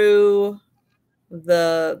through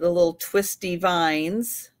the little twisty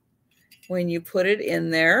vines when you put it in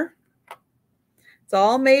there. It's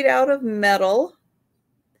all made out of metal.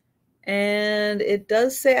 And it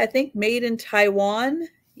does say, I think, made in Taiwan.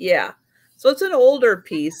 Yeah. So it's an older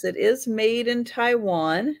piece. It is made in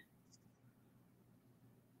Taiwan.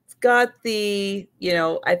 It's got the, you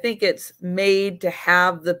know, I think it's made to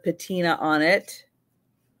have the patina on it.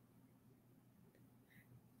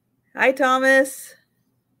 Hi, Thomas.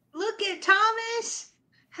 Look at Thomas.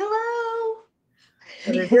 Hello.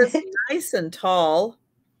 But it is nice and tall.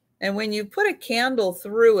 And when you put a candle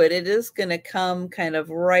through it, it is going to come kind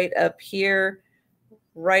of right up here,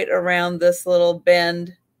 right around this little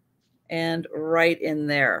bend, and right in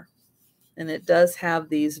there. And it does have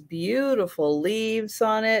these beautiful leaves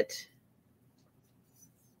on it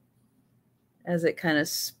as it kind of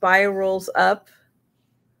spirals up.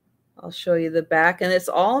 I'll show you the back. And it's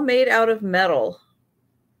all made out of metal.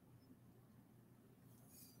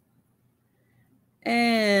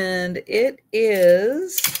 And it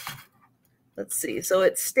is, let's see, so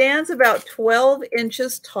it stands about 12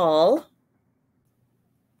 inches tall.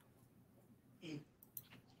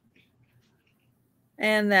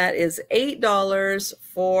 And that is $8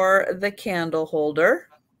 for the candle holder.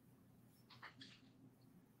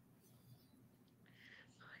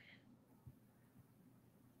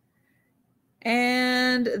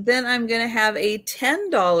 And then I'm going to have a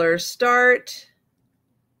 $10 start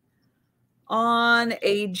on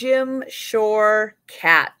a Jim Shore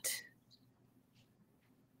cat.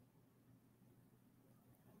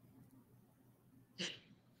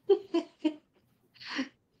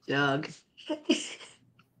 Doug.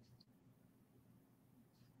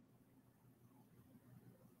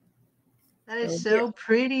 That is so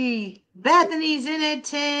pretty. Bethany's in at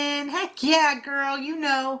 10. Heck yeah, girl, you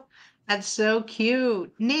know. That's so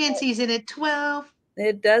cute. Nancy's in at 12.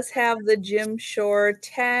 It does have the Jim Shore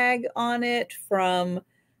tag on it from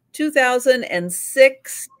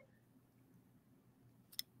 2006.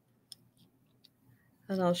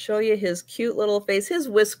 And I'll show you his cute little face. His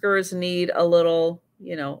whiskers need a little,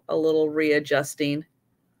 you know, a little readjusting.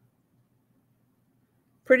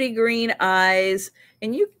 Pretty green eyes.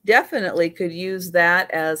 And you definitely could use that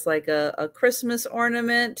as like a Christmas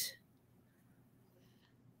ornament.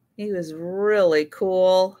 He was really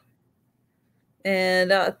cool.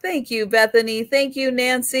 And thank you, Bethany. Thank you,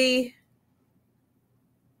 Nancy.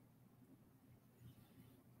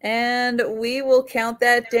 And we will count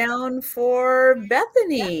that down for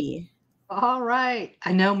Bethany. All right.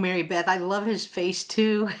 I know, Mary Beth. I love his face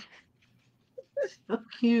too. So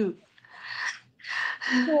cute.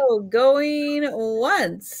 So going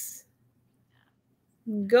once,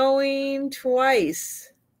 going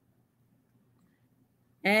twice,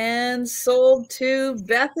 and sold to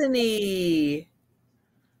Bethany.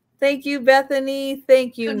 Thank you, Bethany.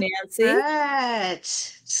 Thank you, Nancy.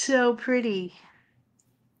 Congrats. So pretty.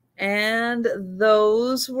 And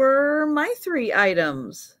those were my 3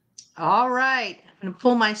 items. All right. I'm going to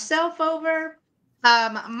pull myself over.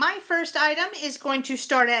 My first item is going to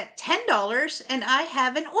start at $10, and I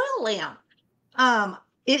have an oil lamp.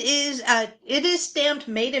 It is stamped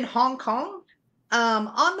made in Hong Kong.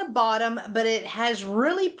 on the bottom, but it has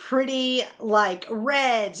really pretty like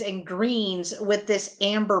reds and greens with this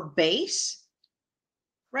amber base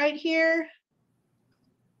right here.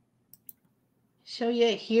 Show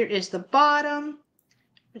you, here is the bottom.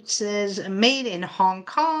 It says made in Hong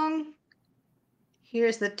Kong.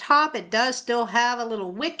 Here's the top. It does still have a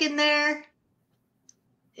little wick in there.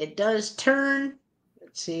 It does turn.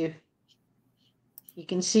 Let's see if you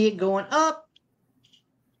can see it going up,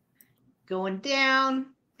 going down.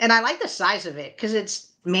 And I like the size of it because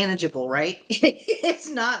it's manageable, right? It's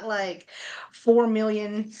not like 4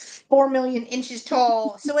 million inches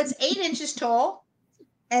tall. So it's 8 inches tall.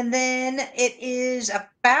 And then it is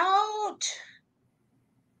about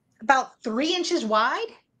 3 inches wide,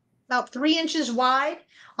 about 3 inches wide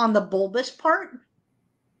on the bulbous part.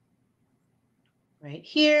 Right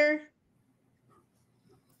here.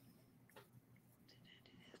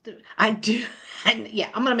 I do. And yeah,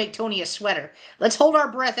 I'm going to make Tony a sweater. Let's hold our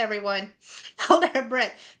breath, everyone. Hold our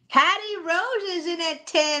breath. Patty Rose is in at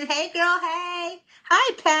 10. Hey, girl. Hey.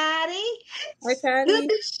 Hi, Patty. Hi, Good Patty.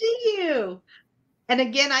 to see you. And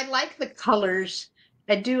again, I like the colors.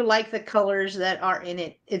 I do like the colors that are in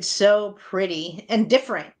it. It's so pretty and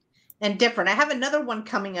different and different. I have another one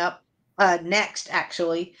coming up next,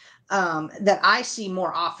 actually, that I see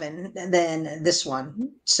more often than this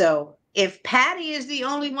one. So if Patty is the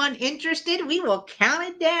only one interested, we will count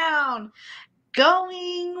it down.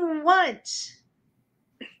 Going once,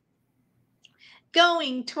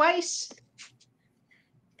 going twice,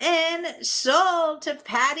 and sold to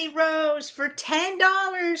Patty Rose for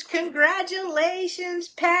 $10. Congratulations,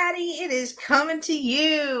 Patty. It is coming to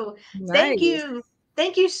you. Thank Nice. you.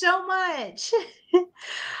 Thank you so much.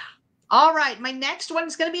 All right, my next one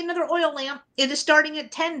is going to be another oil lamp. It is starting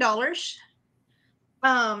at $10.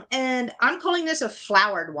 And I'm calling this a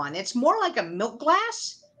flowered one. It's more like a milk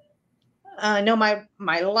glass. No, my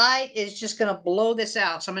light is just going to blow this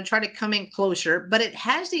out. So I'm going to try to come in closer, but it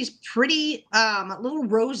has these pretty little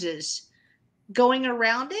roses going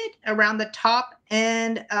around it, around the top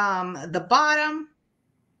and the bottom.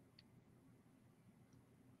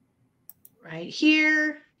 Right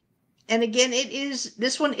here. And again,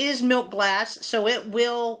 this one is milk glass, so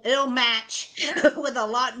it'll match with a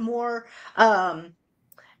lot more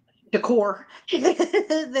decor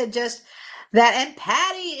than just that. And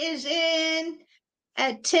Patty is in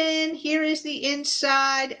at 10. Here is the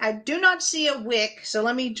inside. I do not see a wick, so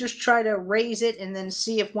let me just try to raise it and then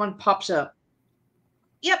see if one pops up.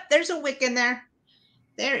 Yep, there's a wick in there.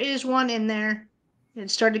 There is one in there.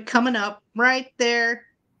 It started coming up right there.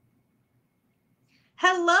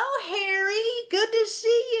 Hello, Harry. Good to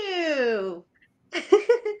see you.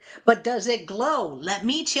 But does it glow? Let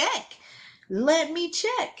me check. Let me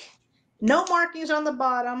check. No markings on the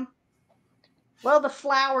bottom. Well, the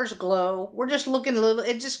flowers glow. We're just looking a little,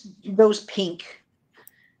 it just goes pink.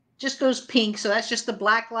 Just goes pink. So that's just the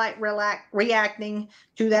black light reacting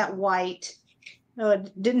to that white.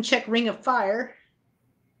 Didn't check ring of fire.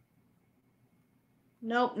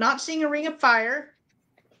 Nope, not seeing a ring of fire.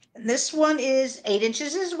 This one is 8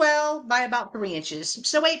 inches as well by about 3 inches.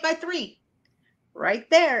 So 8 by 3 right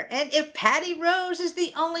there. And if Patty Rose is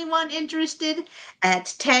the only one interested at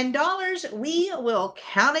 $10, we will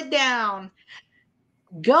count it down.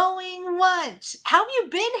 Going once. How have you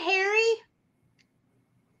been, Harry?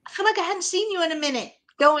 I feel like I hadn't seen you in a minute.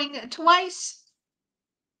 Going twice.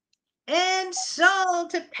 And sold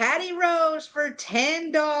to Patty Rose for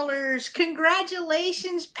 $10.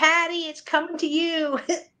 Congratulations, Patty. It's coming to you.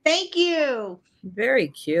 Thank you. Very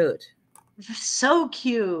cute. So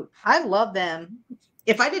cute. I love them.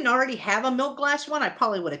 If I didn't already have a milk glass one, I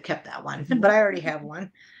probably would have kept that one, but I already have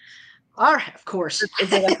one. All right, of course.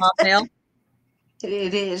 Is it a hobnail?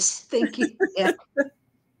 It is. Thank you. Yeah.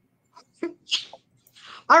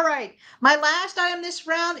 All right. My last item this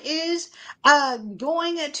round is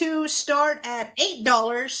going to start at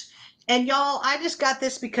 $8. And y'all, I just got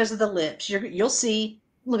this because of the lips. You'll see.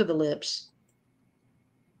 Look at the lips.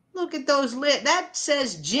 Look at those lips. That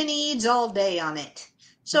says Jenn Eads all day on it.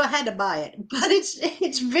 So I had to buy it. But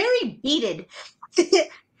it's very beaded. It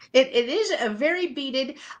is a very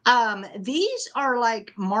beaded. These are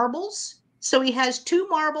like marbles. So he has 2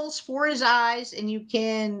 marbles for his eyes, and you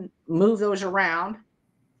can move those around.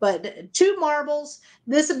 But 2 marbles,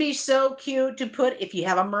 this would be so cute to put if you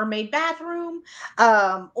have a mermaid bathroom,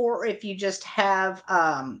 or if you just have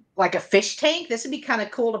like a fish tank. This would be kind of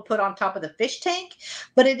cool to put on top of the fish tank.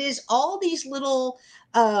 But it is all these little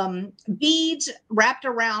beads wrapped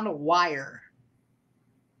around a wire.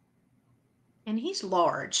 And he's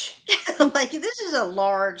large. Like this is a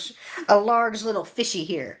large little fishy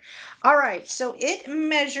here. All right, so it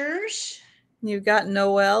measures You got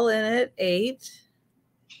Noel in it, 8.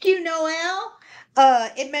 Thank you, Noel.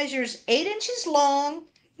 It measures 8 inches long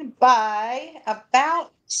by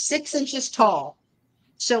about 6 inches tall.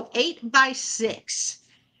 So 8 by 6.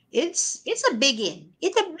 It's a biggin.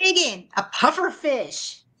 It's a biggin. A puffer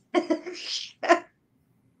fish.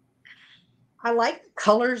 I like the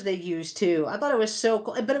colors they used too. I thought it was so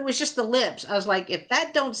cool, but it was just the lips. I was like, if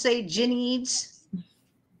that don't say Jenn Eads,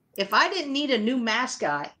 if I didn't need a new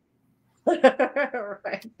mascot,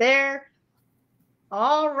 right there.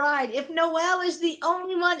 All right. If Noelle is the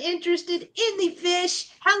only one interested in the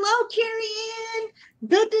fish, hello, Carrie Ann.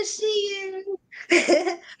 Good to see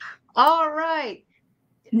you. All right.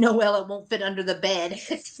 Noella won't fit under the bed.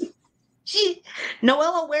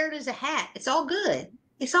 Noella wear it as a hat. It's all good.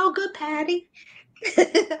 It's all good, Patty.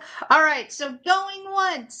 All right. So going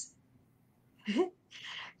once,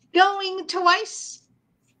 going twice,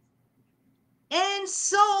 and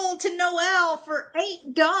sold to Noelle for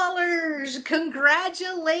 $8.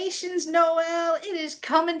 Congratulations, Noelle. It is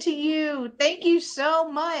coming to you. Thank you so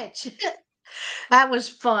much. That was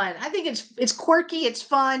fun. I think it's quirky, it's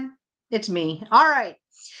fun. It's me. All right.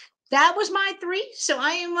 That was my 3. So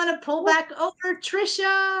I am going to pull back over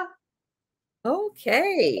Trisha.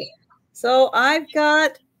 Okay. So I've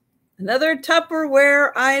got another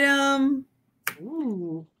Tupperware item.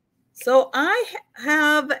 Ooh. So I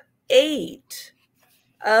have 8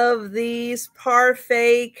 of these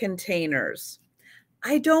parfait containers.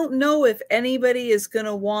 I don't know if anybody is going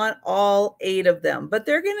to want all 8 of them, but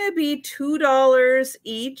they're going to be $2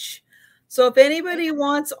 each. So if anybody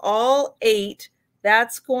wants all 8,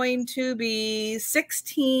 that's going to be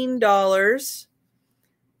 $16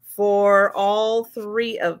 for all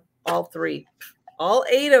 8 of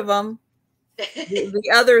them.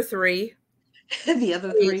 The other 3. The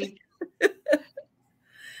other 3.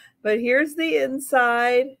 But here's the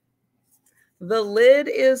inside. The lid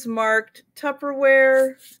is marked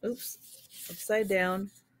Tupperware. Oops, upside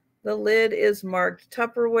down. The lid is marked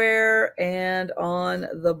Tupperware, and on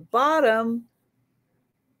the bottom,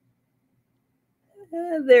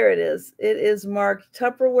 there it is. It is marked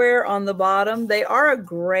Tupperware on the bottom. They are a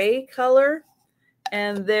gray color,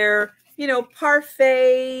 and they're,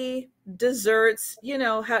 parfait desserts. You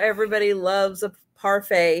know how everybody loves a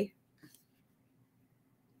parfait.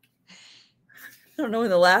 I don't know when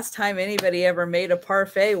the last time anybody ever made a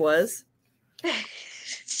parfait was.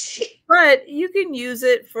 But you can use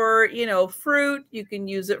it for, fruit. You can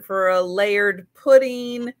use it for a layered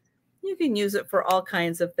pudding. You can use it for all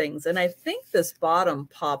kinds of things. And I think this bottom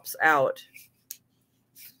pops out.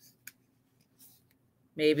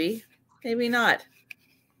 Maybe, maybe not.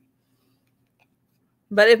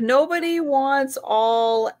 But if nobody wants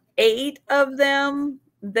all 8 of them,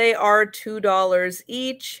 they are $2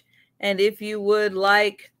 each. And if you would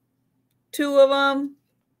like 2 of them,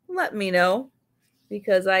 let me know,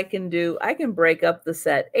 because I can break up the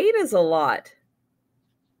set. 8 is a lot.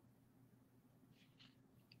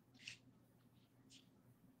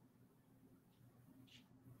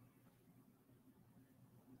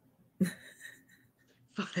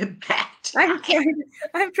 I'm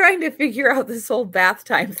trying to figure out this whole bath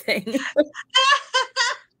time thing.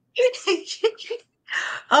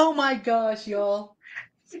 Oh my gosh, y'all.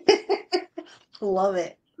 Love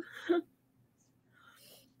it.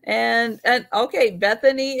 And okay,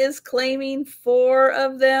 Bethany is claiming 4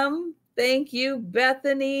 of them. Thank you,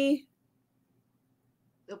 Bethany.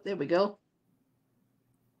 Oh, there we go.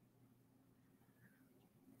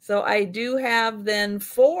 So I do have then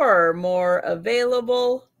 4 more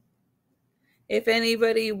available. If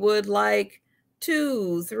anybody would like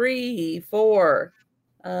 2, 3, 4,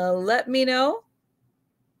 let me know.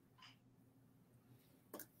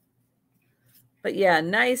 But yeah,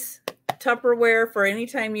 nice Tupperware for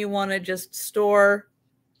anytime you want to just store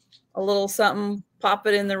a little something, pop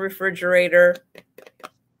it in the refrigerator.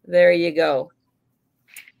 There you go.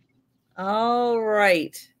 All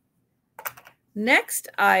right. Next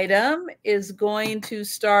item is going to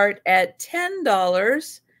start at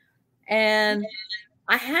 $10. And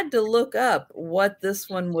I had to look up what this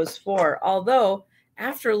one was for. Although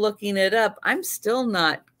after looking it up, I'm still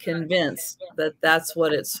not convinced that that's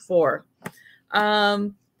what it's for.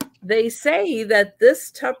 They say that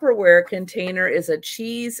this Tupperware container is a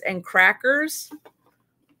cheese and crackers,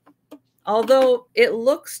 although it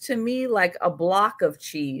looks to me like a block of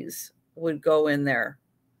cheese would go in there.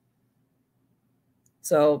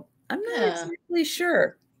 So I'm not exactly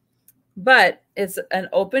sure, but it's an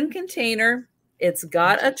open container. It's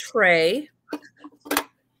got a tray.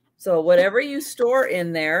 So whatever you store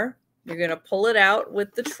in there, you're going to pull it out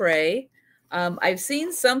with the tray. I've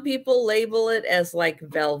seen some people label it as like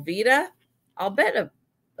Velveeta. I'll bet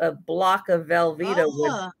a block of Velveeta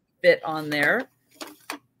would fit on there.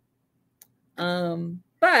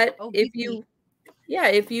 But if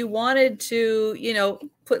you wanted to, you know,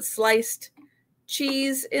 put sliced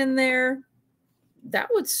cheese in there, that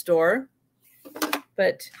would store.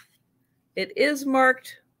 But it is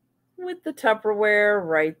marked with the Tupperware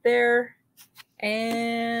right there.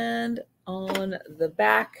 And on the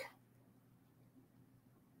back,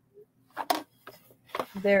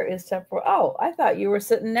 there is Tupperware. Oh, I thought you were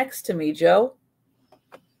sitting next to me, Joe.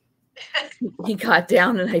 He got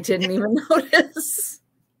down and I didn't even notice.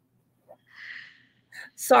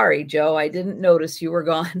 Sorry, Joe. I didn't notice you were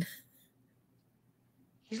gone.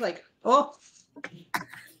 He's like, oh.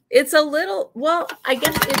 It's a little, well, I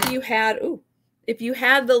guess if you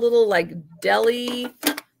had the little like deli,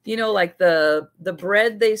 you know, like the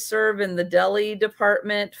bread they serve in the deli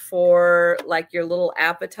department for like your little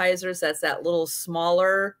appetizers, that's that little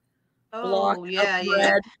smaller block of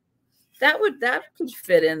bread. That could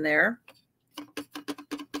fit in there.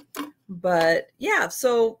 But yeah,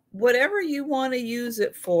 so whatever you want to use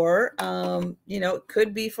it for, you know, it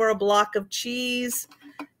could be for a block of cheese,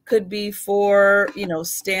 could be for, you know,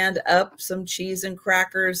 stand up some cheese and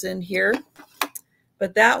crackers in here.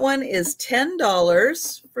 But that one is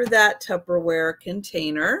 $10 for that Tupperware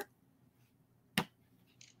container.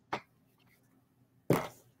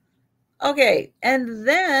 Okay, and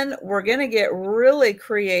then we're going to get really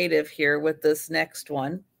creative here with this next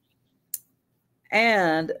one.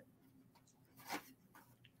 And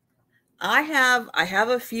I have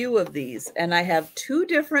a few of these, and I have 2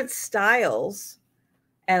 different styles,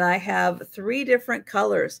 and I have 3 different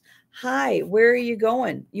colors. Hi, where are you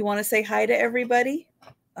going? You want to say hi to everybody?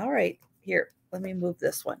 All right, here, let me move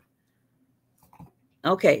this one.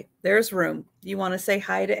 Okay, there's room. You want to say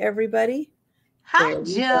hi to everybody? Hi,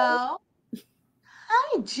 Joe.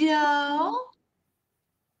 Hi, Joe.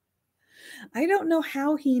 I don't know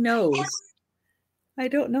how he knows. I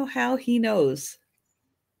don't know how he knows.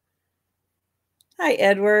 Hi,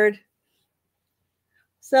 Edward.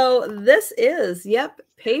 So this is, yep,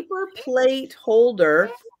 paper plate holder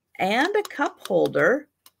and a cup holder,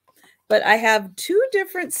 but I have 2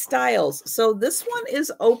 different styles. So this one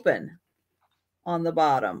is open on the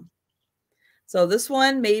bottom. So this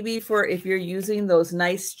one maybe for if you're using those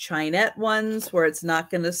nice Chinette ones where it's not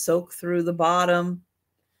going to soak through the bottom.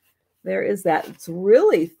 There is that. It's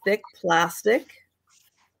really thick plastic.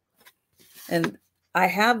 And I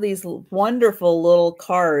have these wonderful little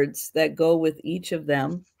cards that go with each of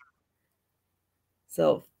them.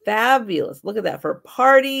 So fabulous. Look at that for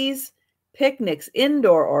parties, picnics,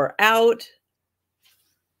 indoor or out.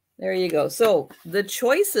 There you go. So the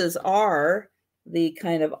choices are the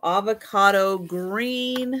kind of avocado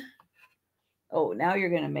green. Oh, now you're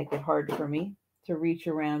going to make it hard for me to reach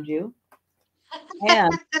around you.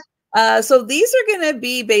 And so these are going to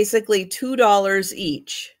be basically $2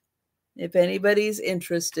 each. If anybody's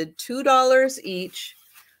interested, $2 each.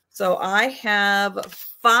 So I have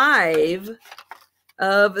 5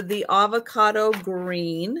 of the avocado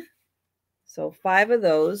green. So 5 of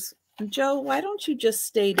those. And Joe, why don't you just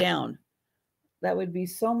stay down? That would be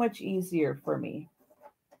so much easier for me.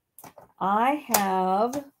 I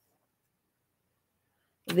have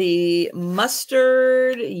the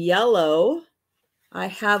mustard yellow. I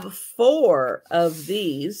have 4 of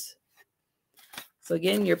these. So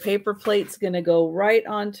again, your paper plate's going to go right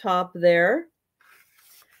on top there.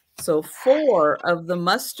 So 4 of the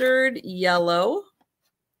mustard yellow.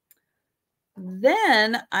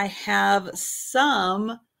 Then I have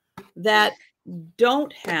some that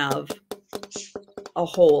don't have a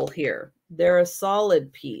hole here. They're a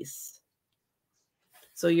solid piece.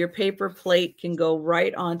 So your paper plate can go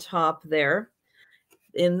right on top there.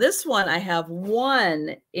 In this one, I have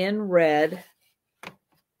 1 in red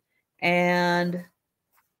and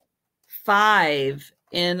 5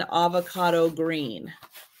 in avocado green.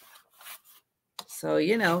 So,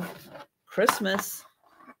 you know, Christmas.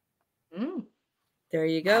 There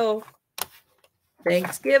you go.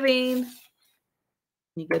 Thanksgiving.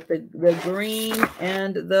 You get the green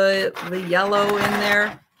and the yellow in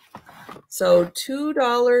there. So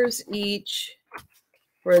 $2 each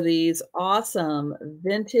for these awesome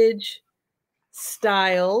vintage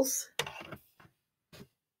styles.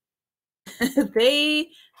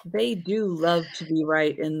 They do love to be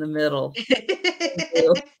right in the middle.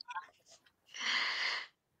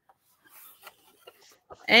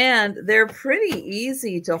 And they're pretty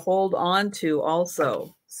easy to hold on to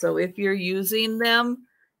also. So if you're using them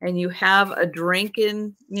and you have a drink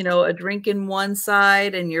in, you know, a drink in one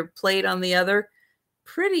side and your plate on the other,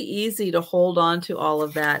 pretty easy to hold on to all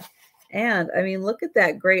of that. And I mean, look at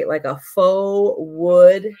that great, like a faux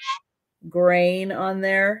wood grain on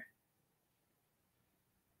there.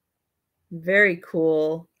 Very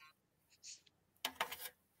cool.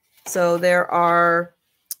 So there are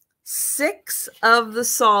 6 of the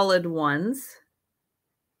solid ones.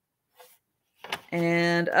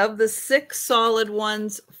 And of the 6 solid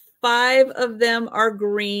ones, 5 of them are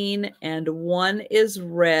green and 1 is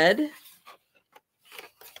red.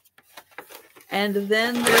 And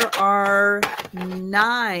then there are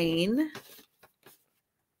 9.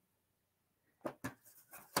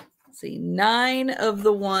 Let's see, 9 of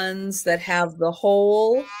the ones that have the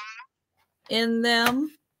hole in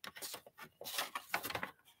them.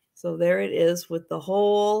 So there it is with the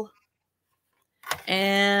hole.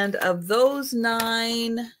 And of those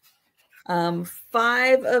 9,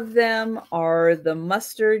 5 of them are the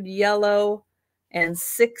mustard yellow and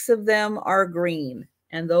 6 of them are green.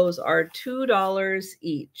 And those are $2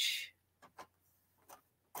 each.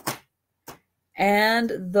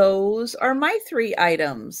 And those are my 3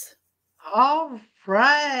 items. All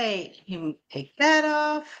right. You can take that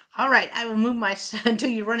off. All right. I will move my son until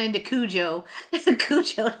you run into Cujo.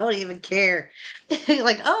 Cujo don't even care.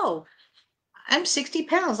 Like, oh, I'm 60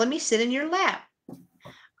 pounds. Let me sit in your lap.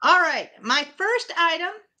 All right. My first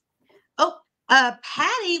item. Oh,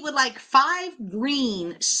 Patty would like 5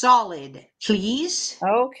 green solid, please.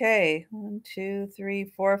 Okay. 1, 2, 3,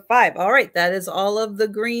 4, 5. All right. That is all of the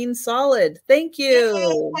green solid. Thank you.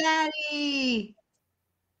 Yay, Patty.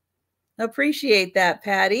 Appreciate that,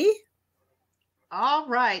 Patty. All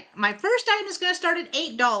right. My first item is going to start at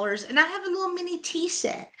 $8, and I have a little mini tea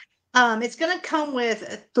set. It's going to come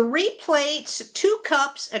with 3 plates, 2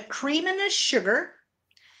 cups, a cream, and a sugar.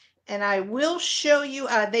 And I will show you,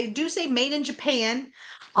 they do say made in Japan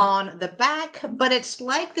on the back, but it's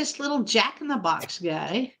like this little Jack-in-the-Box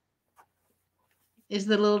guy is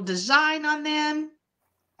the little design on them.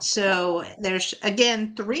 So there's,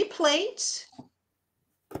 again, 3 plates,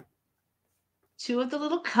 2 of the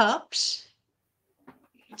little cups.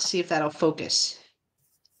 Let's see if that'll focus.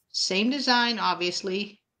 Same design,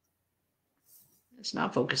 obviously. It's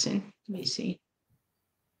not focusing. Let me see.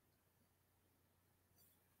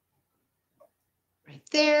 Right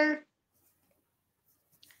there.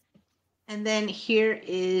 And then here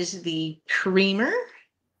is the creamer.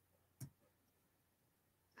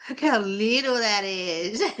 Look how little that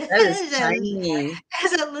is. That is tiny.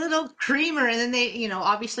 Has a little creamer, and then they,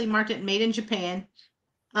 obviously marked it made in Japan.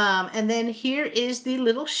 And then here is the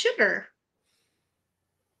little sugar.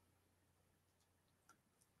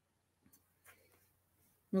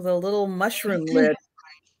 With a little mushroom lid.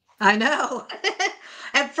 I know.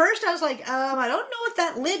 At first I was like, I don't know if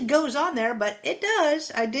that lid goes on there, but it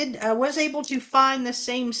does. I was able to find the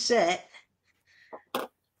same set.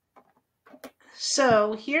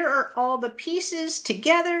 So here are all the pieces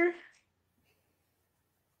together.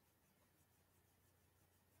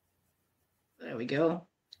 There we go.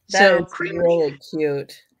 That is really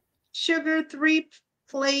cute. Sugar, 3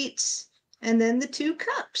 plates, and then the 2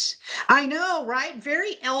 cups. I know, right?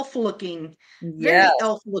 Very elf looking. Very Yes.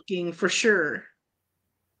 elf looking for sure.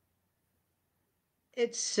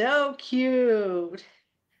 It's so cute.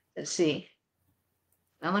 Let's see.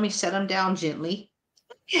 Now let me set them down gently.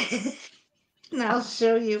 And I'll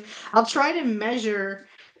show you. I'll try to measure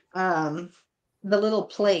the little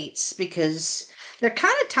plates because they're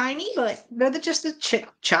kind of tiny, but they're just the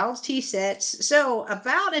child's tea sets. So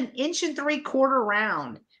about 1 3/4 inches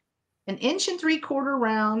round. 1 3/4 inches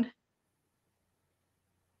round.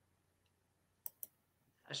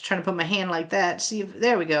 I was trying to put my hand like that. See if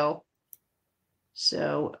there we go.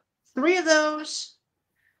 So 3 of those.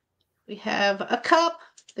 We have a cup.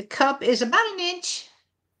 The cup is about 1 inch,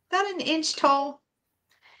 about 1 inch tall.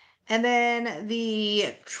 And then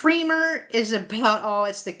the creamer is about, oh,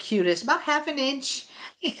 it's the cutest, about 1/2 inch.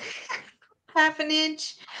 1/2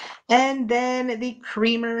 inch. And then the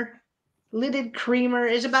creamer, lidded creamer,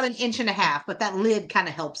 is about 1.5 inches, but that lid kind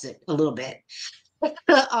of helps it a little bit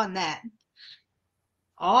on that.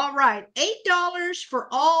 All right, $8 for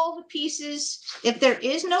all the pieces. If there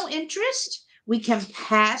is no interest, we can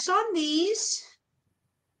pass on these.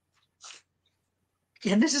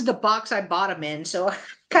 And this is the box I bought them in, so I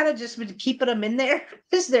kind of just been keeping them in there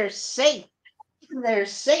because they're safe. They're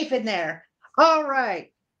safe in there. All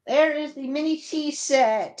right, there is the mini tea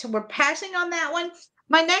set. We're passing on that one.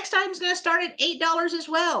 My next item is going to start at $8 as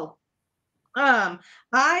well. I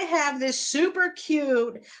have this super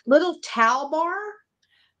cute little towel bar.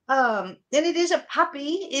 And it is a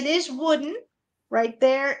puppy. It is wooden right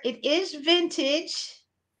there. It is vintage.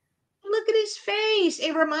 Look at his face.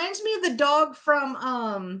 It reminds me of the dog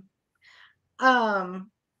from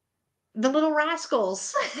The little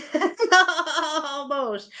rascals.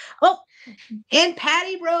 Almost. Oh, and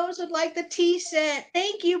Patty Rose would like the tea set.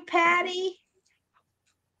 Thank you, Patty.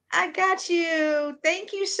 I got you.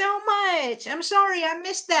 Thank you so much. I'm sorry I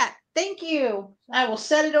missed that. Thank you. I will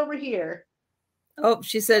set it over here. Oh,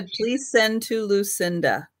 she said, please send to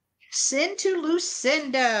Lucinda. Send to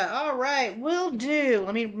Lucinda. All right, will do.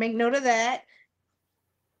 Let me make note of that.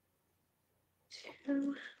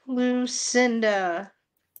 To Lucinda.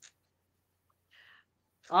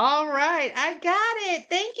 All right, I got it.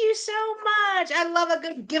 Thank you so much. I love a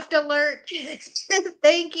good gift alert.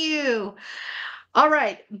 Thank you. All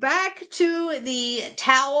right, back to the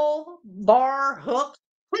towel bar hook.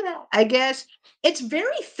 I guess it's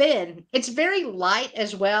very thin. It's very light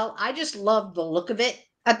as well. I just love the look of it.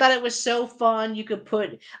 I thought it was so fun. You could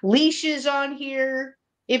put leashes on here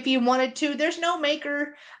if you wanted to. There's no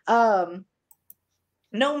maker. No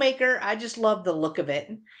maker. I just love the look of it.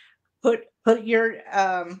 Put your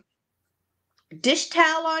dish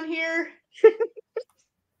towel on here.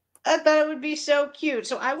 I thought it would be so cute.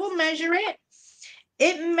 So I will measure it.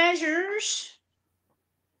 It measures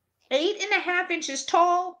 8.5 inches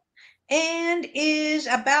tall and is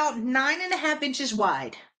about 9.5 inches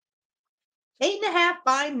wide. 8.5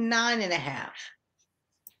 by 9.5.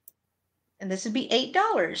 And this would be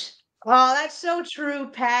 $8. Oh, that's so true,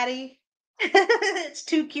 Patty. It's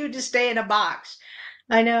too cute to stay in a box.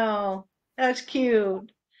 I know. That's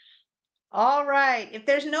cute. All right. If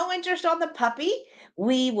there's no interest on the puppy,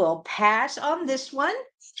 we will pass on this one.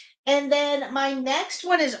 And then my next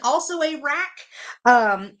one is also a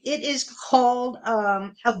rack. It is called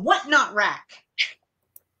a whatnot rack.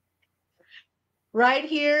 Right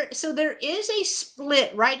here. So there is a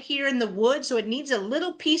split right here in the wood. So it needs a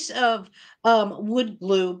little piece of wood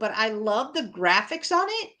glue, but I love the graphics on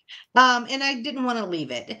it. And I didn't want to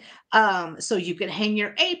leave it. So you can hang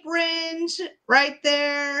your aprons right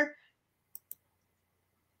there.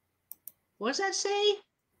 What does that say?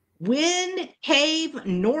 Wind Cave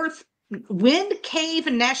National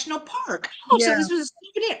Park. Oh, so Yeah. this was a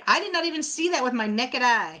souvenir. I did not even see that with my naked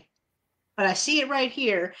eye, but I see it right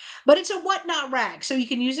here. But it's a whatnot rack, so you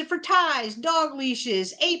can use it for ties, dog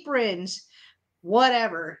leashes, aprons,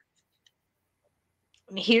 whatever.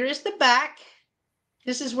 And here is the back.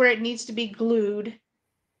 This is where it needs to be glued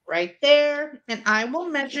right there, and I will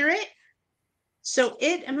measure it. So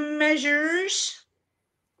it measures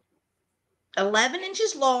 11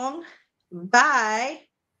 inches long by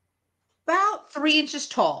about 3 inches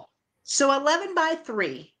tall. So 11 by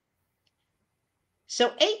 3. So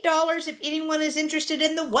 $8 if anyone is interested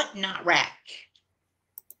in the whatnot rack.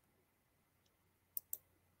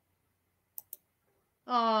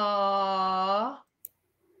 Aww.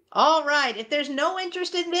 All right. If there's no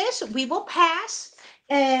interest in this, we will pass.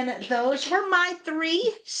 And those were my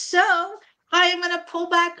 3. So I am going to pull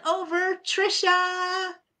back over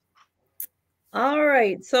Trisha. All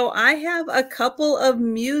right. So I have a couple of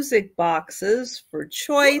music boxes for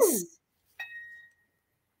choice.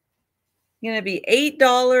 Going to be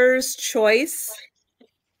 $8 choice.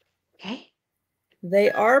 Okay. They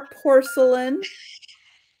are porcelain.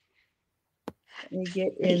 Let me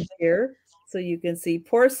get in here so you can see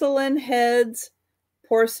porcelain heads,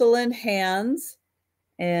 porcelain hands,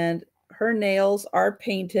 and her nails are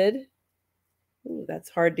painted. Ooh, that's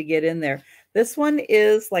hard to get in there. This one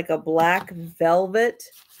is like a black velvet.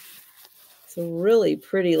 It's really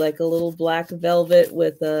pretty, like a little black velvet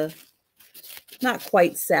with a, not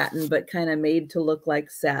quite satin, but kind of made to look like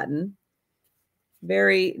satin.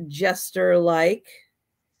 Very jester-like.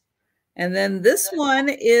 And then this one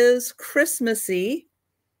is Christmassy.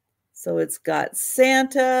 So it's got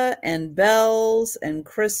Santa and bells and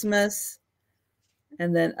Christmas.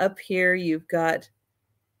 And then up here you've got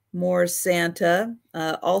more Santa.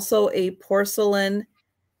 Also a porcelain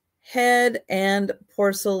head and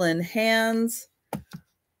porcelain hands.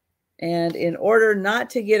 And in order not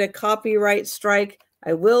to get a copyright strike,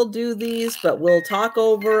 I will do these, but we'll talk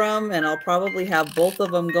over them, and I'll probably have both of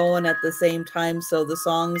them going at the same time, so the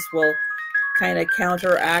songs will kind of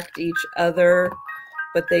counteract each other,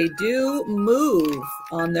 but they do move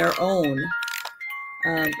on their own.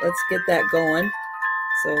 Let's get that going.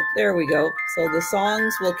 So there we go. So the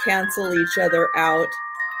songs will cancel each other out.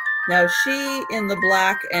 Now she in the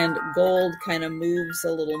black and gold kind of moves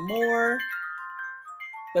a little more,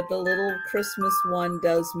 but the little Christmas one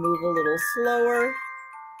does move a little slower.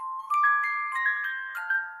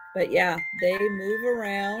 But yeah, they move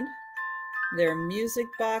around. They're music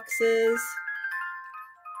boxes.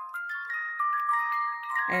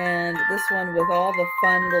 And this one with all the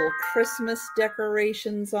fun little Christmas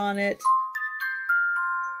decorations on it.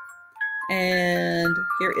 And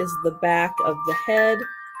here is the back of the head.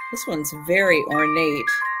 This one's very ornate.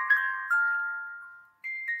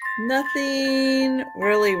 Nothing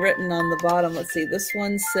really written on the bottom. Let's see. This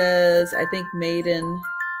one says, I think made in...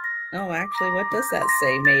 Oh, actually, what does that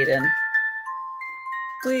say, made in?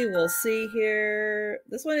 We will see here.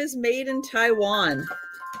 This one is made in Taiwan.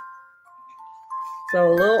 So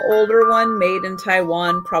a little older one, made in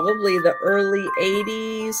Taiwan, probably the early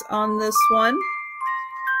 80s on this one.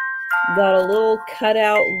 Got a little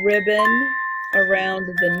cutout ribbon around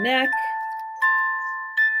the neck.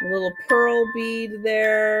 A little pearl bead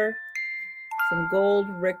there. Some gold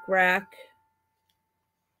rickrack.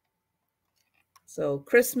 So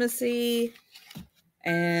Christmassy.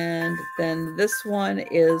 And then this one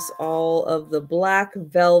is all of the black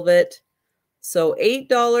velvet. So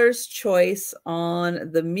 $8 choice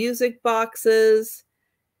on the music boxes,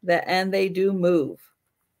 and they do move.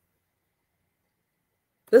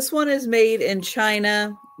 This one is made in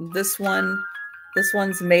China. This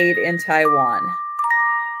one's made in Taiwan.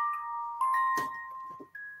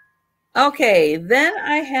 Okay, then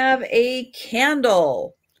I have a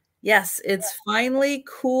candle. Yes, it's finally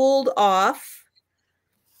cooled off.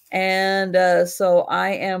 And so I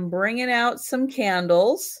am bringing out some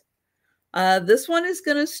candles. This one is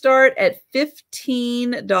going to start at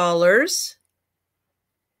 $15.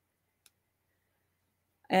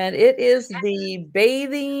 And it is the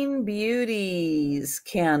Bathing Beauties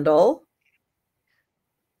candle.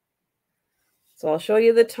 So I'll show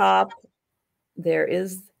you the top. There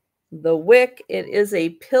is the wick. It is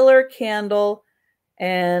a pillar candle.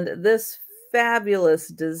 And this fabulous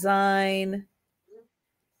design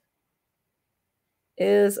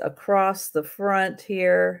is across the front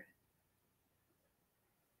here.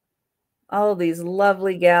 All of these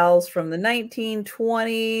lovely gals from the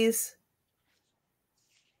 1920s.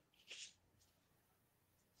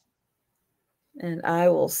 And I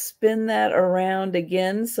will spin that around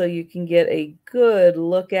again so you can get a good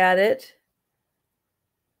look at it.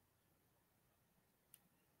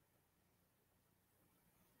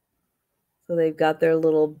 So they've got their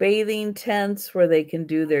little bathing tents where they can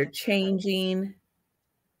do their changing.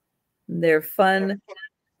 Their fun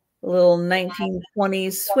little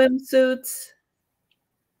 1920s swimsuits.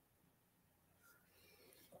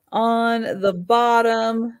 On the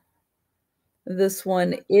bottom, this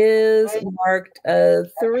one is marked a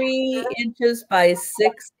 3 inches by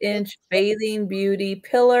 6 inch Bathing Beauty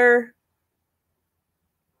pillar.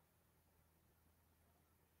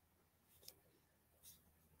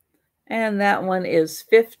 And that one is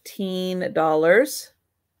 $15.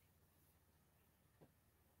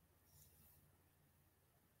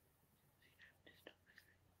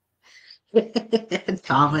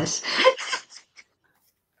 Thomas.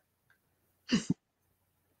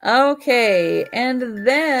 Okay, and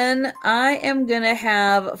then I am going to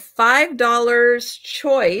have $5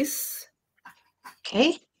 choice.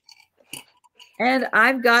 Okay. And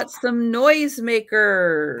I've got some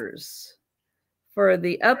noisemakers for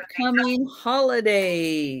the upcoming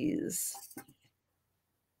holidays.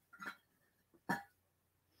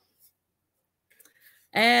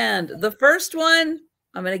 And the first one,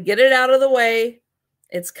 I'm going to get it out of the way.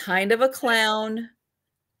 It's kind of a clown.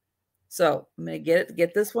 So I'm going to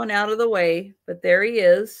get this one out of the way. But there he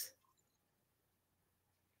is.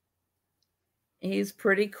 He's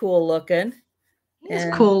pretty cool looking. He's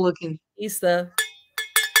cool looking. He's the...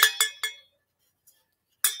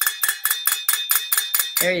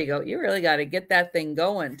 There you go. You really got to get that thing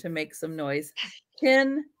going to make some noise.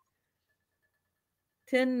 Tin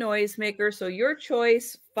noisemaker. So your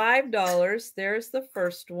choice, $5. There's the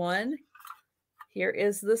first one. Here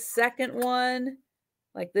is the second one,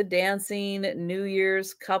 like the dancing New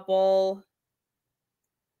Year's couple.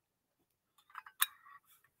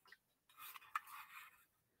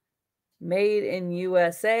 Made in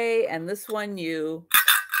USA. And this one,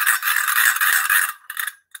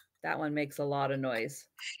 that one makes a lot of noise.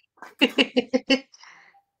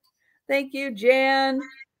 Thank you, Jan.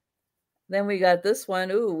 Then we got this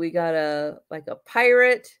one. Ooh, we got like a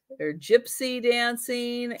pirate or gypsy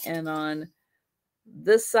dancing. And on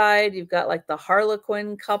this side, you've got like the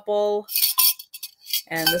Harlequin couple.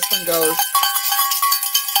 And this one goes.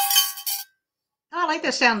 I like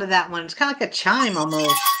the sound of that one. It's kind of like a chime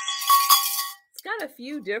almost. It's got a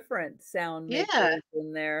few different sound makers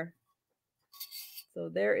in there. So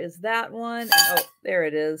there is that one. And oh, there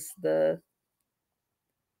it is. The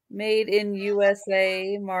Made in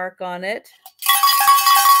USA mark on it.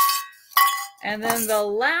 And then the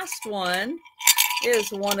last one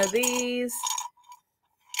is one of these.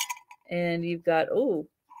 And you've got, you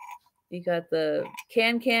got the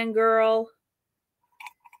Can Girl.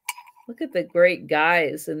 Look at the great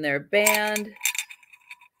guys in their band.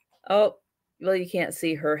 Oh, well, you can't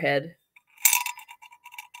see her head.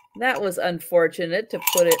 That was unfortunate to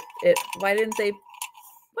put it. Why didn't they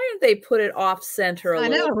put it off center a I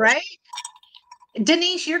little know, bit? right?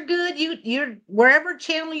 Denise, you're good. You're wherever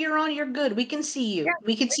channel you're on, you're good. We can see you. Yeah.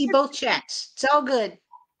 We can see both chats. It's all good.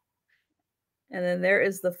 And then there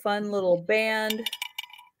is the fun little band.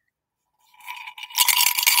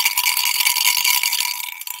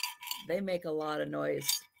 They make a lot of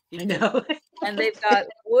noise. I know. And they've got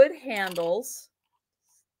wood handles.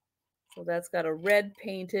 So that's got a red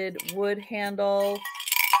painted wood handle.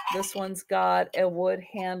 This one's got a wood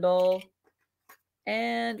handle.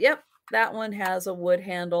 And yep, that one has a wood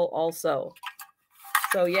handle also.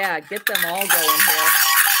 So yeah, get them all going here.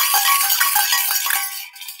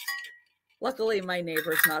 Luckily, my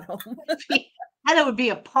neighbor's not home. That would be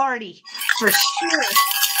a party for sure.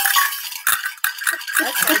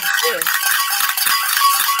 That's hard to do.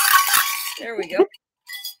 There we go.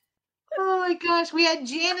 Oh my gosh, we had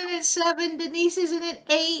Janet at 7, Denise is in at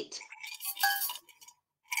 8.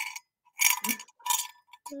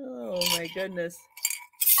 Oh my goodness.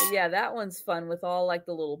 But yeah, that one's fun with all like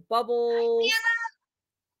the little bubbles.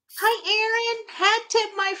 Hi, Aaron. Hat tip,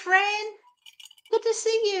 my friend. Good to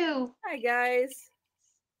see you. Hi, guys.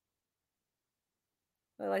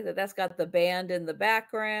 I like that. That's got the band in the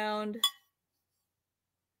background.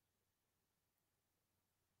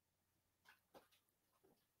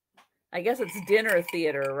 I guess it's dinner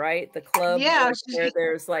theater, right? The club Yeah. where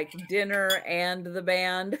there's like dinner and the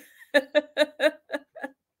band.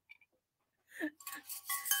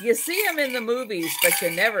 You see them in the movies, but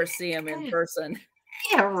you never see them in person.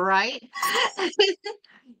 Yeah, right.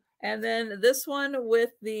 And then this one with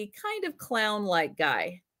the kind of clown-like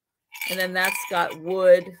guy. And then that's got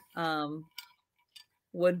wood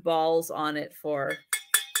balls on it for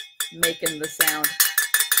making the sound.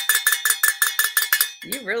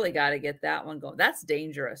 You really got to get that one going. That's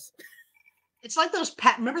dangerous. It's like those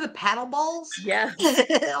remember the paddle balls? Yeah.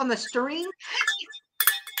 On the string?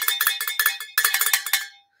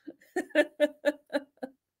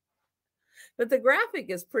 But the graphic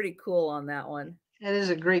is pretty cool on that one. That is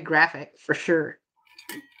a great graphic for sure.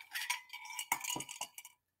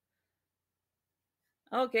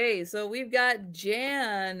 Okay, so we've got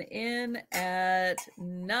Jan in at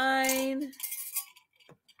 9.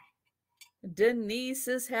 Denise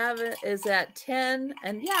is at 10,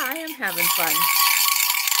 and yeah, I am having fun.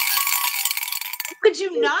 Could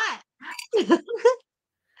you not?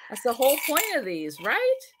 That's the whole point of these,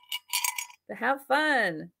 right? To have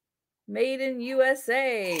fun. Made in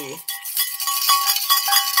USA.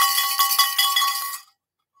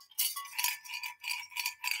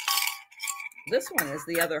 This one is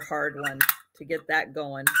the other hard one to get that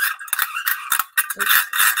going. Oops.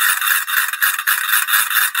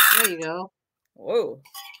 There you go. Whoa.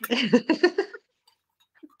 And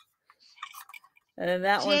then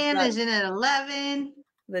that one's Jan got is in at 11.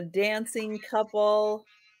 the dancing couple.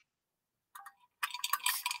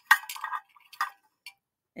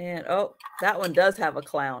 And oh, that one does have a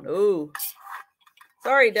clown. Ooh.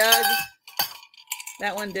 Sorry, Doug.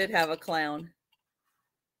 That one did have a clown.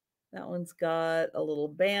 That one's got a little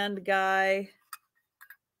band guy.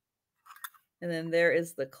 And then there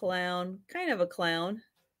is the clown, kind of a clown.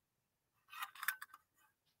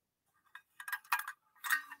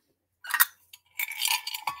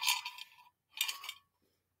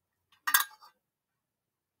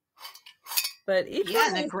 But each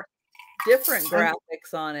one has different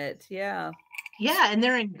graphics on it. Yeah. Yeah, and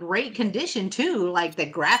they're in great condition too. Like the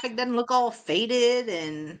graphic doesn't look all faded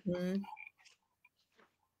and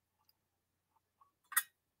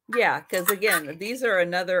yeah, because again, these are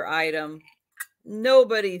another item.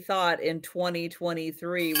 Nobody thought in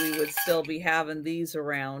 2023 we would still be having these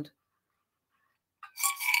around.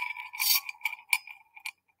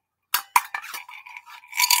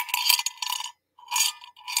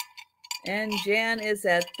 And Jan is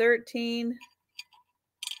at 13.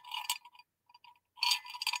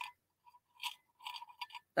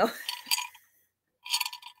 Oh.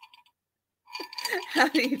 How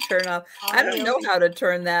do you turn off? I don't know how to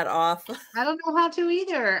turn that off. I don't know how to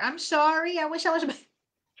either. I'm sorry. I wish I was.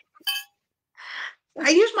 I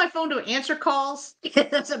use my phone to answer calls.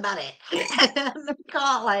 That's about it.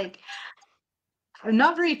 Call like I'm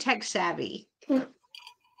not very tech savvy. Krista.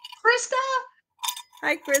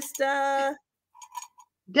 Hi, Krista.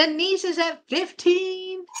 Denise is at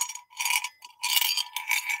 15.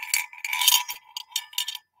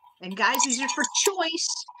 And guys, these are for choice.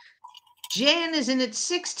 Jan is in at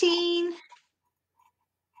 16.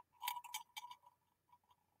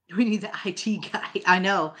 We need the IT guy. I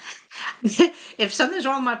know. If something's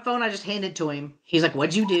wrong with my phone, I just hand it to him. He's like,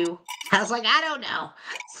 "What'd you do?" I was like, "I don't know.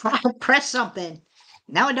 I pressed something.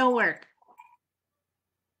 Now it don't work."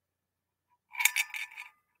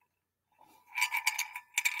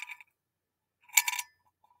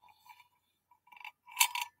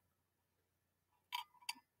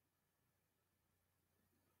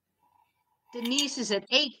 Denise is at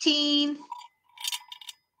 18.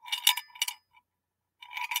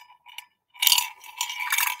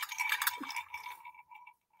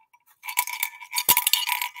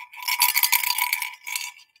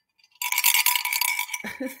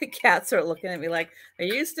 The cats are looking at me like, "Are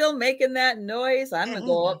you still making that noise? I'm gonna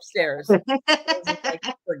go upstairs." I was like,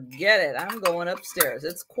 "Forget it. I'm going upstairs.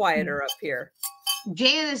 It's quieter up here."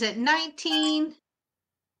 Jan is at 19.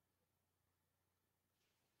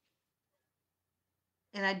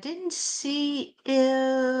 And I didn't see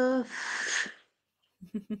if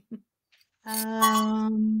I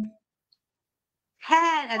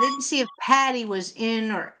didn't see if Patty was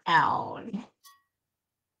in or out.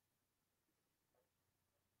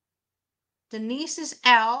 Denise is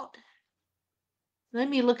out. Let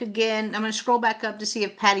me look again. I'm going to scroll back up to see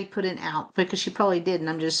if Patty put in out because she probably did, and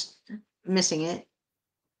I'm just missing it.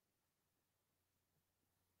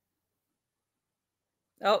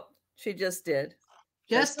 Oh, she just did.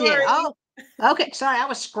 Just did. Oh, okay. Sorry, I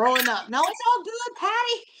was scrolling up. No, it's all good,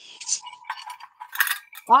 Patty.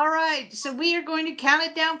 All right, so we are going to count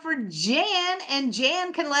it down for Jan, and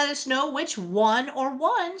Jan can let us know which one or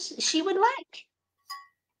ones she would like.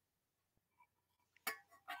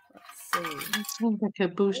 Let's see. It sounds like a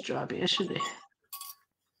boost drop yesterday.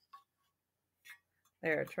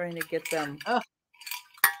 There, trying to get them. Oh.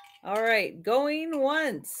 All right, going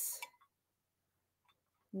once.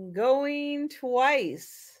 Going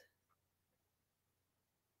twice.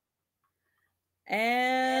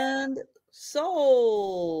 And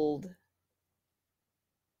sold.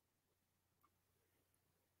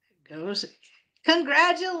 Goes.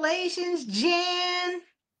 Congratulations, Jan.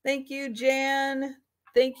 Thank you, Jan.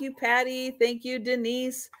 Thank you, Patty. Thank you,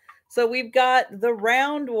 Denise. So we've got the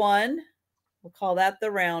round one. We'll call that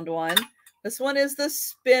the round one. This one is the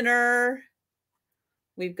spinner.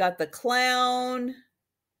 We've got the clown.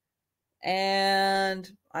 And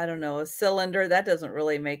I don't know, a cylinder. That doesn't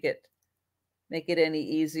really make it any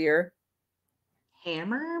easier.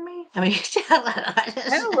 Hammer, me? I mean,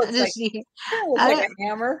 Kind of looks like a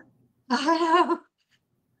hammer. I know.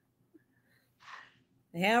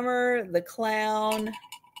 The hammer, the clown.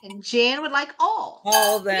 And Jan would like all.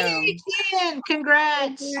 All of them. Yay, Jan,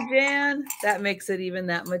 congrats. Thank you, Jan. That makes it even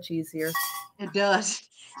that much easier. It does.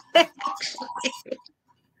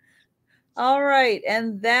 All right.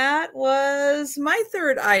 And that was my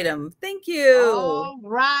third item. Thank you. All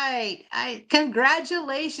right.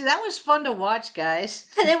 Congratulations. That was fun to watch, guys.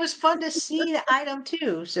 And it was fun to see the item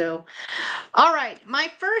too. So, all right. My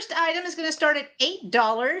first item is going to start at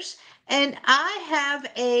 $8. And I have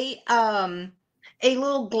a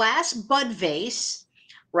little glass bud vase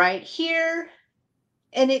right here.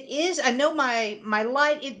 And it is, I know my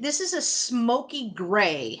light, this is a smoky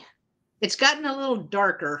gray. It's gotten a little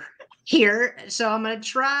darker here. So I'm going to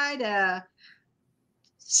try to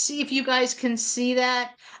see if you guys can see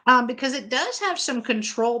that, because it does have some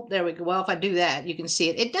control. There we go. Well, if I do that, you can see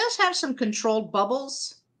it. It does have some controlled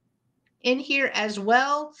bubbles in here as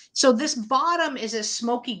well. So this bottom is a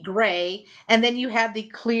smoky gray, and then you have the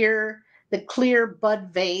clear bud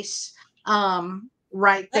vase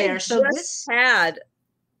right there. So this had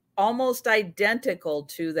almost identical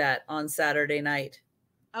to that on Saturday night.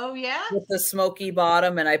 Oh yeah, with the smoky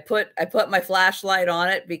bottom, and I put my flashlight on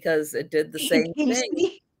it because it did the same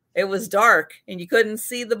thing. It was dark and you couldn't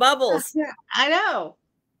see the bubbles. I know.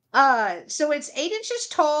 So it's 8 inches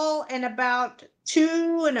tall and about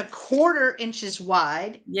 2¼ inches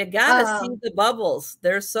wide. You gotta see the bubbles.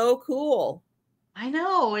 They're so cool. I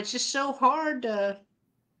know. It's just so hard to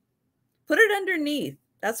put it underneath.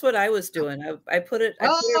 That's what I was doing. I put it.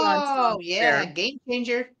 Oh yeah, game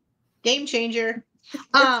changer.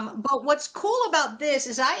 But what's cool about this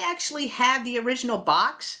is I actually have the original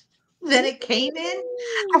box that it came in.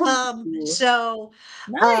 So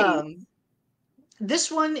nice.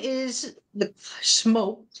 This one is the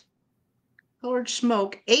colored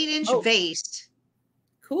smoke 8-inch vase.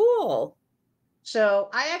 Cool. So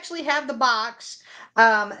I actually have the box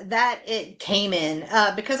that it came in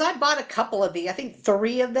because I bought a couple of these. I think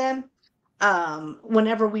 3 of them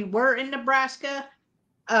whenever we were in Nebraska.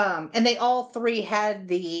 And they all 3 had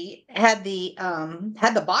the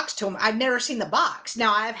box to them. I've never seen the box.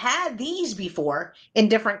 Now I've had these before in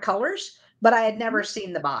different colors, but I had never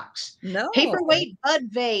seen the box. No. Paperweight bud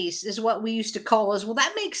vase is what we used to call as well.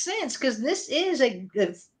 That makes sense because this is a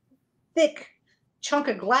thick chunk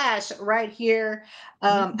of glass right here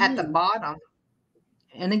at the Mhm. bottom.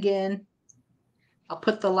 And again, I'll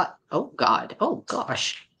put the light. Oh God! Oh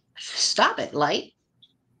gosh! Stop it, light.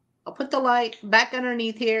 I'll put the light back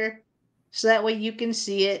underneath here so that way you can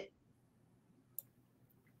see it.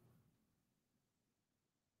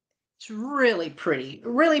 It's really pretty,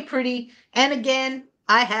 really pretty. And again,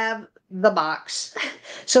 I have the box.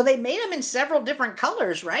 So they made them in several different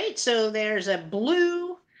colors, right? So there's a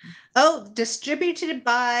blue. Oh, distributed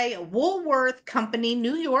by Woolworth Company,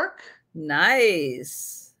 New York,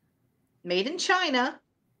 Nice. made in China.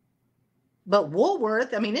 But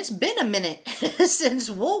Woolworth, I mean, it's been a minute since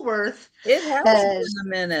Woolworth It has has been a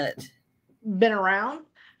minute. been around.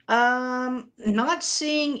 Not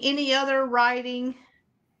seeing any other writing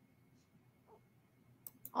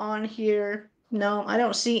on here. No, I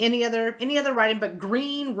don't see any other writing but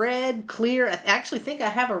green, red, clear. I actually think I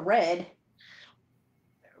have a red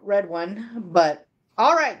one, but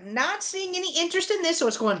all right, not seeing any interest in this, so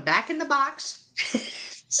it's going back in the box.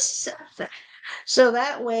 So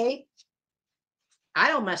that way I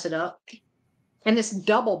don't mess it up. And it's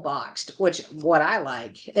double boxed, which what I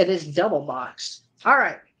like. It is double boxed. All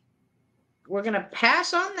right. We're gonna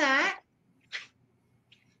pass on that.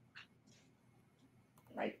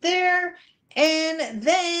 Right there. And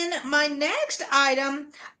then my next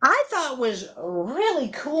item I thought was really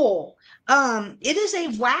cool. It is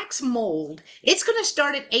a wax mold. It's going to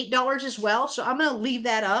start at $8 as well, so I'm going to leave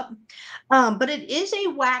that up. But it is a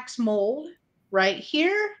wax mold right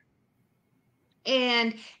here,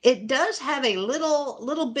 and it does have a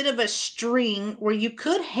little bit of a string where you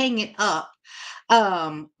could hang it up.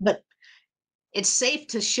 But it's safe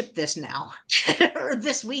to ship this now or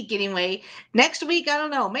this week anyway. Next week I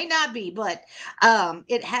don't know, may not be, but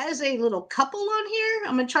it has a little couple on here.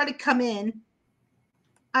 I'm gonna try to come in.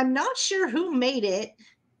 I'm not sure who made it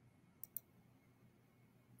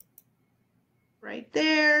right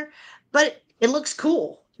there, but it looks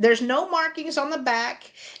cool. There's no markings on the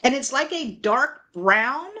back, and it's like a dark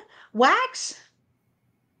brown wax.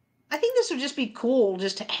 I think this would just be cool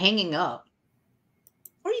just hanging up,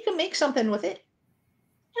 or you can make something with it.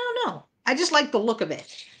 I don't know. I just like the look of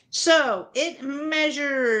it. So it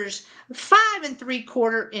measures 5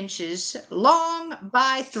 3/4 inches long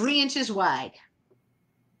by 3 inches wide.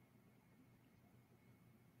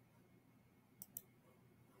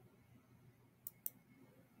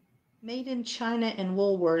 Made in China and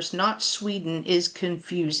Woolworths, not Sweden, is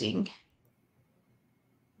confusing.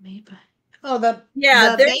 Maybe. Oh,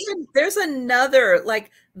 Yeah, the base. there's another, like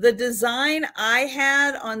the design I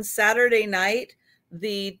had on Saturday night,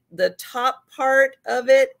 the top part of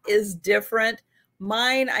it is different.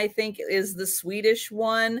 Mine, I think, is the Swedish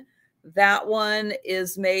one. That one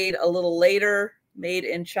is made a little later, made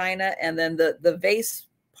in China, and then the vase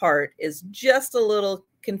part is just a little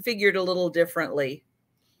configured a little differently.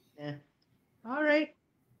 Yeah. All right.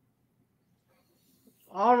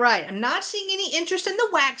 All right. I'm not seeing any interest in the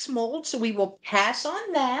wax mold, so we will pass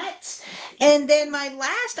on that. And then my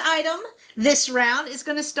last item this round is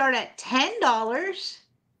going to start at $10.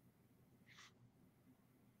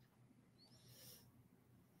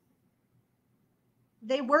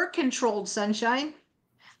 They were controlled, sunshine.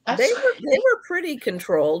 They were pretty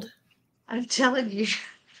controlled. I'm telling you.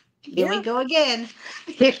 Here Yeah. we go again.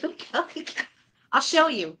 Here we go. I'll show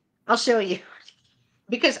you. I'll show you.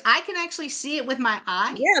 Because I can actually see it with my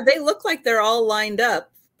eye. Yeah, they look like they're all lined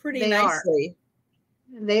up pretty They are. nicely.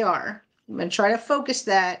 They are. I'm going to try to focus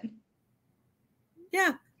that.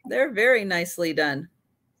 Yeah, they're very nicely done.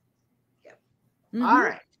 Yep. Mhm. All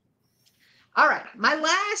right. All right. My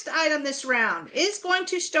last item this round is going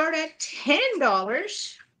to start at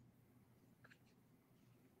 $10.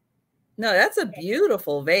 No, that's a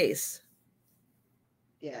beautiful vase.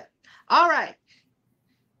 Yeah. All right.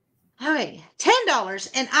 All right. $10.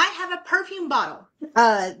 And I have a perfume bottle.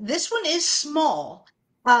 This one is small.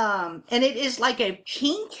 And it is like a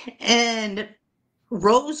pink and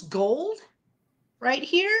rose gold right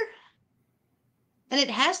here. And it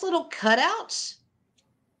has little cutouts.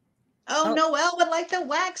 Oh, Noelle would like the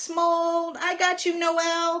wax mold. I got you,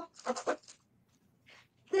 Noelle.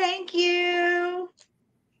 Thank you.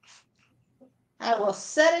 I will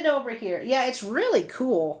set it over here. Yeah, it's really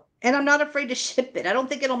cool. And I'm not afraid to ship it. I don't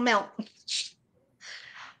think it'll melt.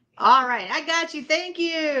 All right, I got you. Thank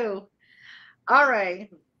you. All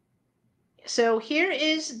right. So here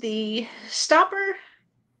is the stopper.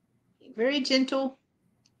 Very gentle.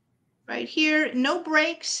 Right here. No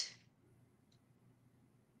breaks.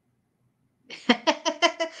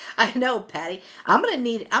 I know, Patty.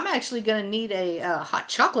 I'm actually gonna need a hot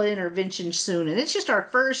chocolate intervention soon, and it's just our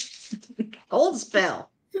first cold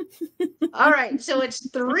spell. All right, so it's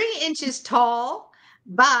 3 inches tall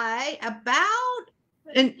by about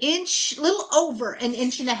an inch, little over an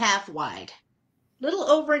inch and a half wide. Little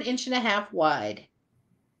over an inch and a half wide.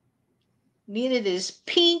 Needed is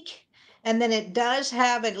pink, and then it does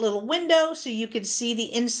have a little window so you can see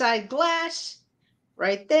the inside glass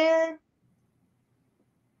right there.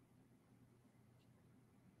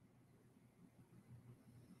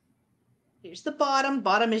 Here's the bottom.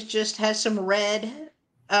 Bottom is just has some red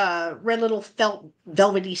little felt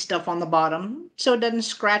velvety stuff on the bottom, so it doesn't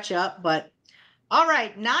scratch up. But all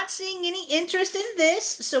right, not seeing any interest in this,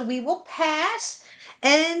 so we will pass.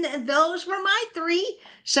 And those were my three.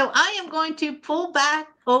 So I am going to pull back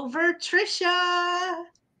over Trisha.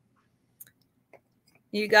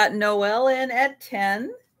 You got Noelle in at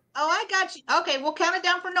 10. Oh, I got you. Okay, we'll count it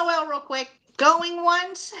down for Noelle real quick. Going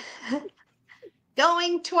once.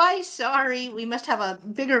 Going twice. Sorry, we must have a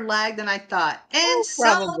bigger lag than I thought. And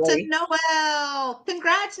sold to Noelle.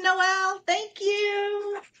 Congrats, Noelle. Thank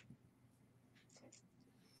you.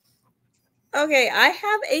 Okay, I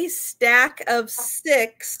have a stack of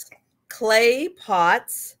 6 clay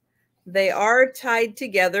pots. They are tied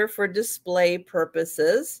together for display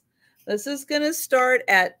purposes. This is going to start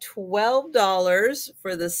at $12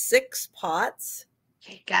 for the 6 pots.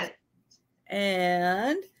 Okay, got it.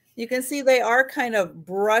 And you can see they are kind of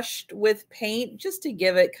brushed with paint just to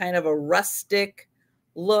give it kind of a rustic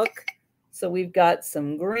look. So we've got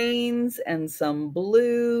some greens and some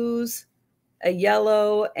blues, a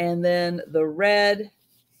yellow, and then the red.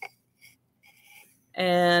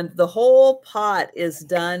 And the whole pot is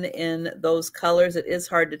done in those colors. It is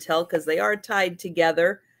hard to tell because they are tied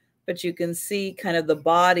together, but you can see kind of the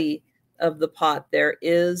body of the pot there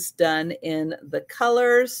is done in the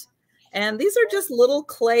colors. And these are just little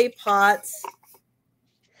clay pots.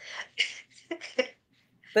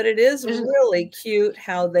 But it is really cute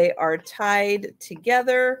how they are tied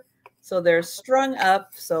together. So they're strung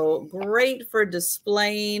up. So great for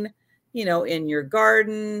displaying, you know, in your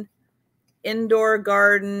garden, indoor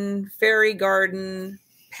garden, fairy garden,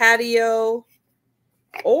 patio,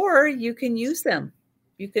 or you can use them.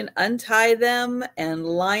 You can untie them and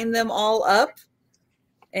line them all up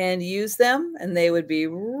and use them, and they would be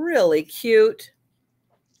really cute.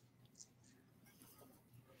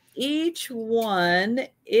 Each one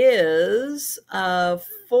is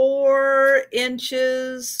 4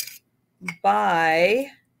 inches by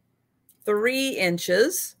 3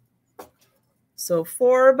 inches. So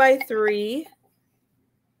 4 by 3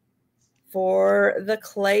 for the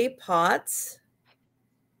clay pots.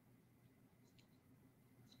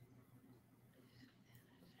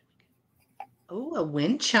 Oh, a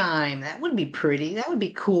wind chime. That would be pretty. That would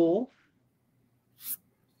be cool.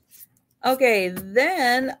 Okay,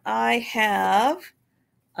 then I have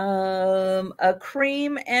a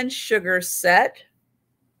cream and sugar set.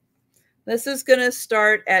 This is going to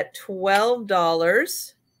start at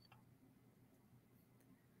 $12.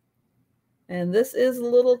 And this is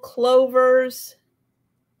little clovers,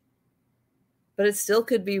 but it still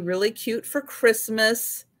could be really cute for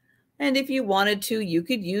Christmas. And if you wanted to, you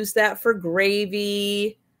could use that for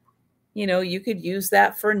gravy. You know, you could use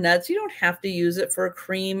that for nuts. You don't have to use it for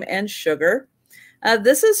cream and sugar.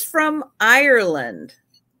 This is from Ireland.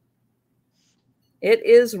 It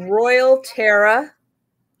is Royal Terra,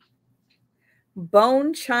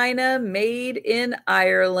 bone china made in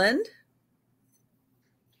Ireland.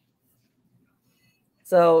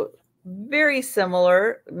 So very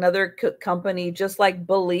similar, another company just like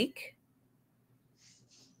Belique.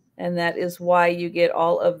 And that is why you get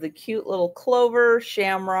all of the cute little clover,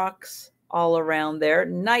 shamrocks all around there.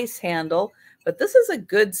 Nice handle, but this is a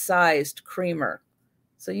good sized creamer.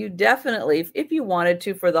 So you definitely, if you wanted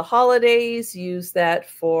to for the holidays, use that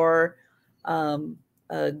for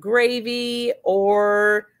gravy,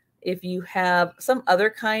 or if you have some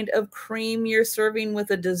other kind of cream you're serving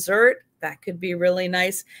with a dessert, that could be really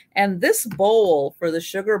nice. And this bowl for the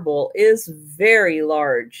sugar bowl is very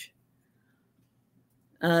large.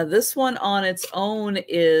 This one on its own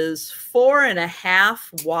is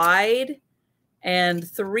 4.5 wide and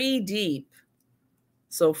 3 deep.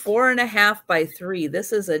 So 4.5 by 3.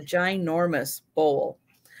 This is a ginormous bowl.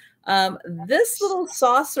 This little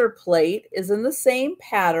saucer plate is in the same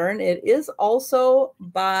pattern. It is also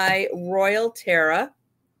by Royal Terra.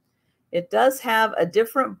 It does have a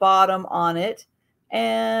different bottom on it,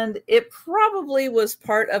 and it probably was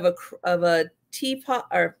part of a teapot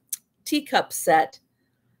or teacup set.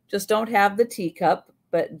 Just don't have the teacup.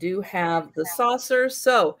 but do have the saucer.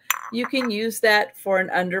 So you can use that for an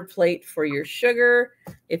underplate for your sugar.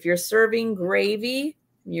 If you're serving gravy,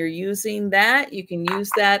 you're using that. You can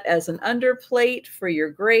use that as an underplate for your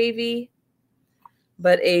gravy.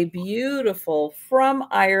 But a beautiful from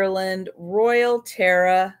Ireland Royal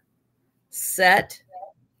Terra set.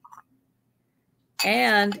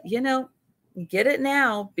 And, you know, get it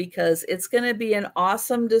now because it's going to be an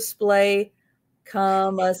awesome display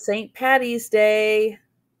come St. Patty's Day.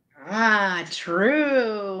 Ah,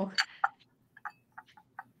 true.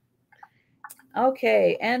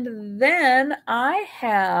 Okay, and then I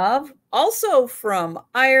have also from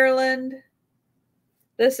Ireland.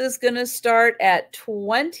 This is going to start at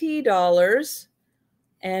 $20,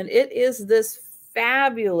 and it is this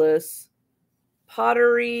fabulous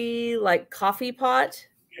pottery, like coffee pot,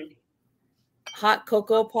 hot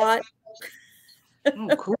cocoa pot.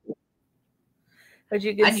 Oh, cool. But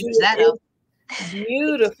you can I'd see use that it up. is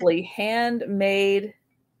beautifully handmade.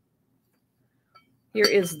 Here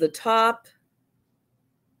is the top.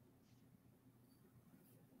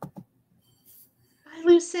 Hi,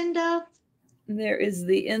 Lucinda. There is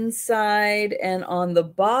the inside, and on the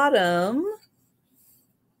bottom,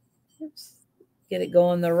 oops, get it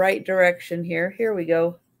going the right direction here. Here we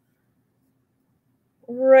go.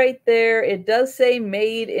 Right there, it does say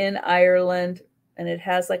made in Ireland, and it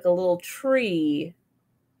has like a little tree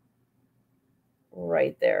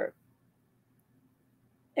right there.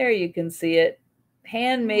 There you can see it.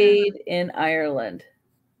 Handmade in Ireland.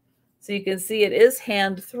 So you can see it is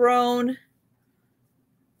hand thrown.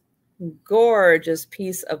 Gorgeous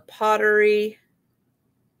piece of pottery.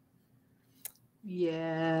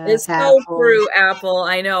 Yeah, It's so true, Apple.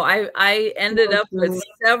 I know. I ended up with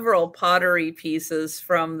several pottery pieces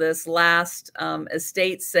from this last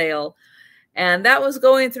estate sale, and that was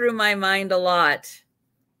going through my mind a lot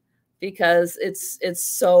because it's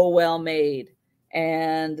so well made,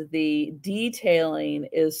 and the detailing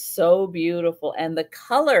is so beautiful, and the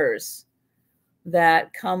colors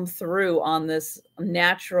that come through on this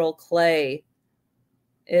natural clay,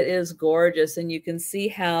 it is gorgeous, and you can see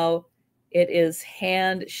how it is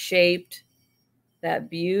hand shaped, that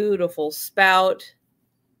beautiful spout.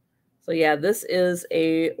 So yeah, this is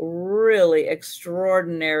a really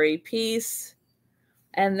extraordinary piece.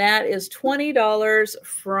 And that is $20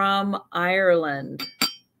 from Ireland.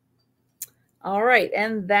 All right,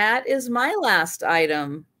 and that is my last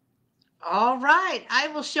item. All right, I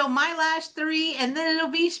will show my last three, and then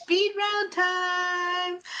it'll be speed round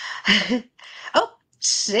time. Oh,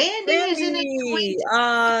 Sandy is in Sandy,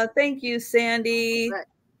 it. thank you, Sandy. Right.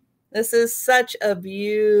 This is such a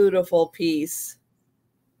beautiful piece.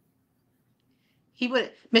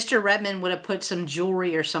 Mr. Redmond would have put some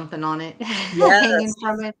jewelry or something on it, Yes. hanging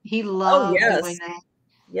from it. He Oh, loved yes. doing that.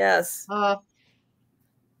 Yes. Uh,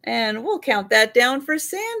 And we'll count that down for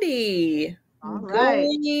Sandy. all right.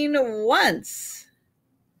 Going once.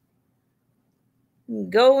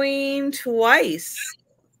 Going twice.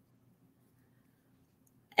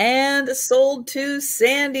 And sold to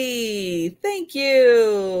Sandy. Thank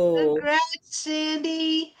you. Congrats,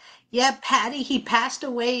 Sandy. Yeah, Patty, he passed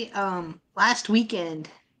away last weekend.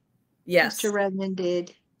 Yes. Mr. Redmond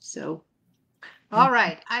did. So all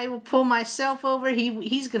right, I will pull myself over.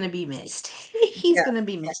 He's going to be missed. He's Yeah. going to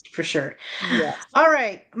be missed for sure. Yes. All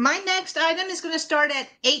right, my next item is going to start at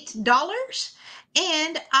 $8,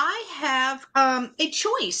 and I have a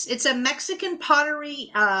choice. It's a Mexican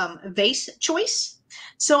pottery vase choice.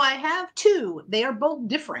 So I have two. They are both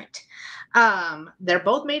different. They're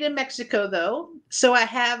both made in Mexico though. So I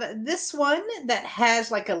have this one that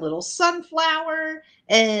has like a little sunflower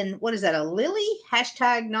and what is that? A lily?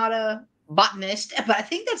 Hashtag not a botanist, but I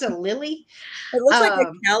think that's a lily. It looks like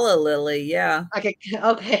a calla lily, yeah.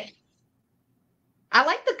 Okay. I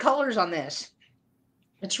like the colors on this.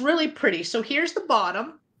 It's really pretty. So here's the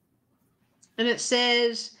bottom, and it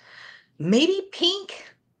says maybe pink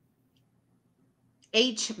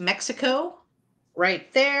H Mexico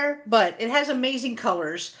right there, but it has amazing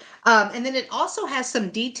colors. And then it also has some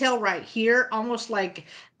detail right here, almost like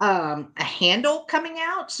a handle coming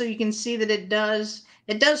out. So you can see that it does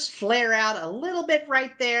flare out a little bit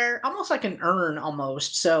right there, almost like an urn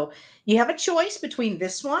almost. So you have a choice between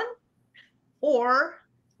this one or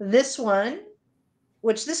this one,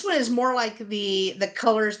 which this one is more like the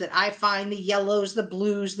colors that I find, the yellows, the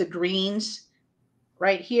blues, the greens.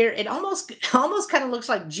 Right here, it almost kind of looks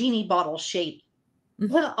like genie bottle shape.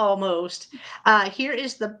 Almost. Here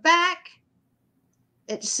is the back.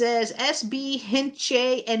 It says SB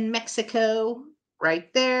Hinche in Mexico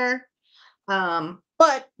right there.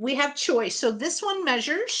 But we have choice. So this one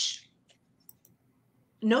measures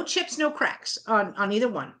no chips, no cracks on either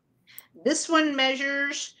one. This one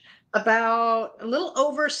measures about a little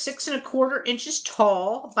over 6¼ inches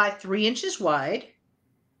tall by 3 inches wide.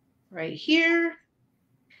 Right here.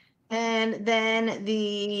 And then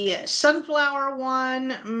the sunflower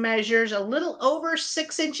one measures a little over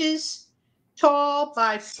 6 inches tall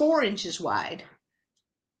by 4 inches wide.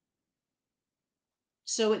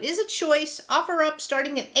 So it is a choice. Offer up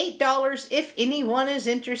starting at $8 if anyone is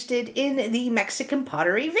interested in the Mexican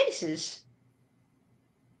pottery vases.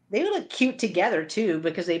 They look cute together too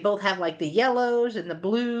because they both have like the yellows and the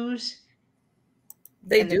blues.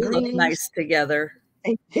 They and do the look greens. nice together.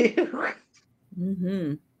 They do.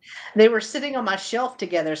 Mm-hmm. They were sitting on my shelf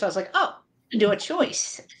together, so I was like, "Oh, do a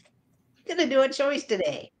choice. Gonna do a choice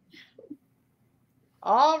today."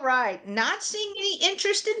 All right, not seeing any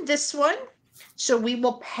interest in this one, so we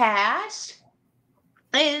will pass.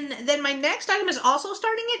 And then my next item is also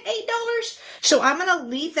starting at $8, so I'm gonna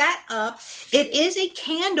leave that up. It is a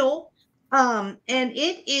candle, and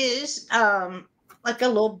it is like a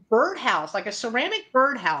little birdhouse, like a ceramic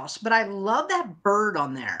birdhouse. But I love that bird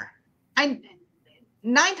on there. I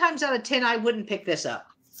 9 times out of 10, I wouldn't pick this up.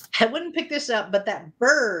 I wouldn't pick this up, but that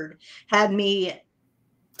bird had me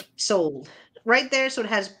sold right there. So it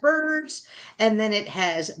has birds, and then it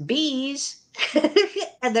has bees,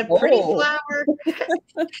 and the pretty flower.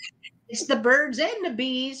 It's the birds and the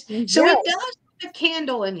bees. So Yes. it does have a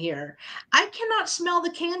candle in here. I cannot smell the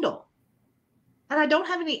candle, and I don't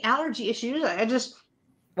have any allergy issues. I just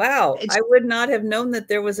Wow, I would not have known that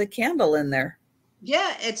there was a candle in there.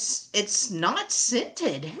 Yeah, it's not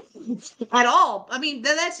scented at all. I mean,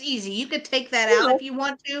 that's easy. You could take that out if you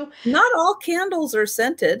want to. Not all candles are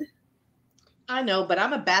scented. I know, but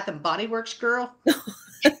I'm a Bath and Body Works girl. those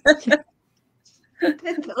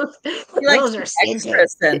are extra scented.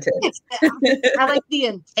 scented. I like the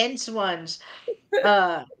intense ones.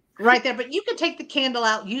 Right there, but you could take the candle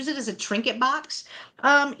out, use it as a trinket box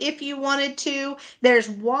if you wanted to. There's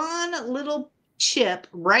one little chip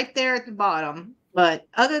right there at the bottom, but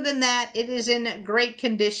other than that, it is in great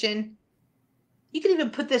condition. You can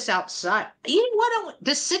even put this outside. You know what?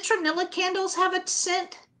 Does citronella candles have a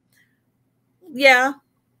scent? Yeah.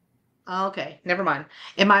 Okay, never mind.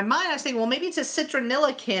 In my mind, I was thinking, well, maybe it's a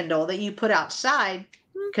citronella candle that you put outside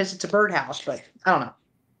because it's a birdhouse, but I don't know.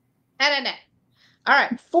 I don't know. All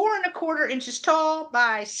right, 4¼ inches tall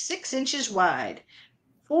by 6 inches wide.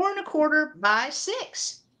 4¼ by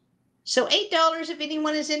 6. So $8 if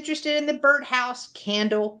anyone is interested in the birdhouse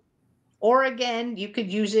candle. Or again, you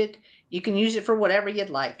could use it. You can use it for whatever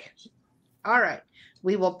you'd like. All right,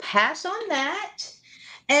 we will pass on that.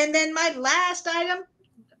 And then my last item,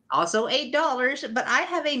 also $8, but I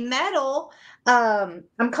have a metal.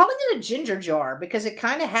 I'm calling it a ginger jar because it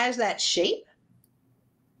kind of has that shape.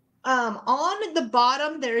 On the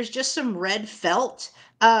bottom, there is just some red felt.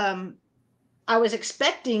 I was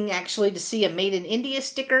expecting actually to see a Made in India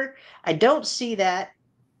sticker. I don't see that.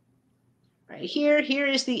 Right here, here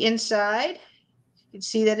is the inside. You can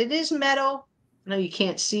see that it is metal. I know you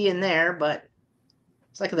can't see in there, but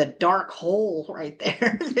it's like the dark hole right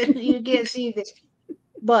there. You can't see this,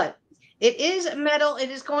 but it is metal.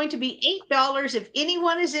 It is going to be $8 if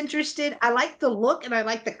anyone is interested. I like the look and I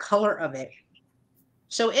like the color of it.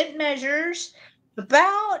 So it measures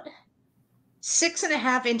about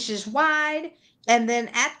 6½ inches wide, and then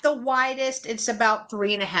at the widest, it's about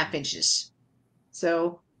 3½ inches.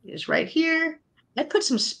 So it's right here. I put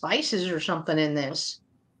some spices or something in this.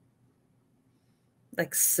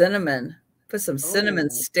 Like cinnamon. Put some cinnamon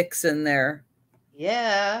sticks in there.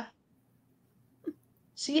 Yeah.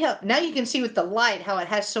 See how now you can see with the light how it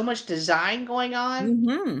has so much design going on.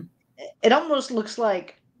 Mm-hmm. It almost looks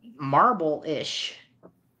like marble-ish.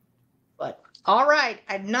 But all right,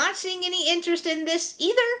 I'm not seeing any interest in this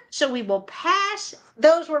either, so we will pass.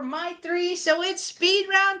 Those were my 3, so it's speed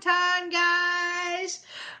round time, guys.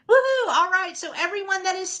 Woohoo! All right, so everyone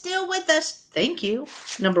that is still with us, thank you.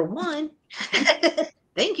 Number 1.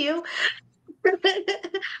 Thank you.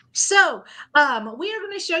 So we are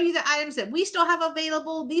going to show you the items that we still have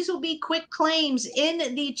available. These will be quick claims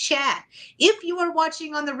in the chat. If you are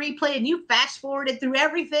watching on the replay and you fast forwarded through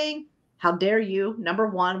everything, how dare you? Number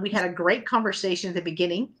 1, we had a great conversation at the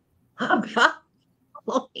beginning about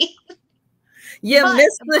Halloween. You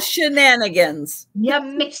missed the shenanigans. You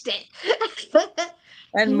missed it.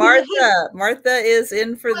 And Martha is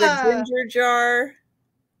in for the ginger jar.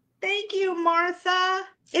 Thank you, Martha.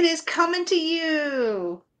 It is coming to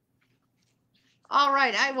you. All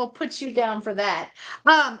right, I will put you down for that.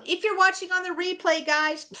 If you're watching on the replay,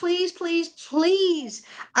 guys, please, please, please,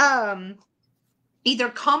 either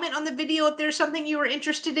comment on the video if there's something you were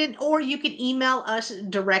interested in, or you can email us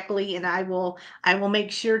directly, and I will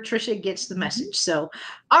make sure Trisha gets the message. So,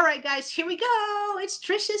 all right, guys, here we go. It's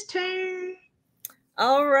Trisha's turn.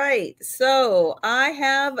 All right, so I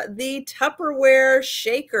have the Tupperware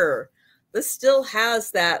shaker. This still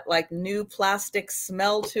has that like new plastic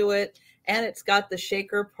smell to it, and it's got the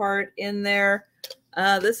shaker part in there.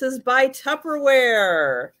 This is by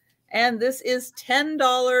Tupperware, and this is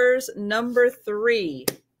 $10, number 3.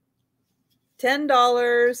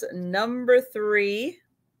 $10, number 3.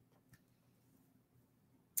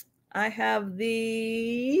 I have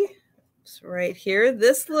the, it's right here,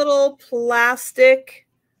 this little plastic.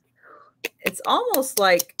 It's almost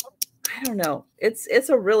like, I don't know. It's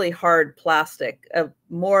a really hard plastic,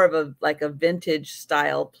 more of a like a vintage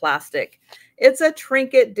style plastic. It's a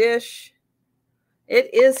trinket dish.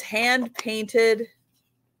 It is hand painted.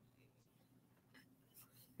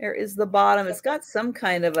 There is the bottom. It's got some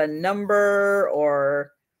kind of a number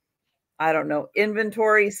or, I don't know,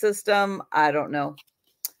 inventory system. I don't know.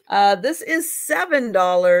 This is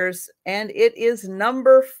 $7, and it is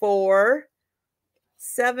number 4.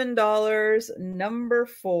 $7, number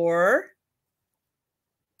 4.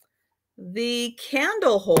 The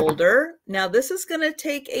candle holder. Now, this is going to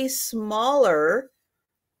take a smaller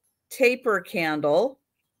taper candle,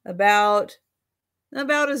 about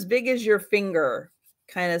as big as your finger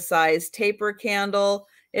kind of size taper candle.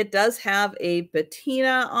 It does have a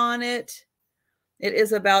patina on it. It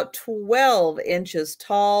is about 12 inches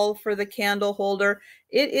tall for the candle holder.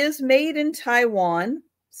 It is made in Taiwan,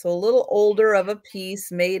 so a little older of a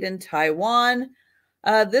piece, made in Taiwan.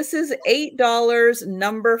 This is $8,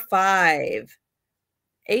 number 5.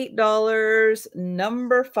 $8,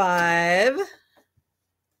 number 5.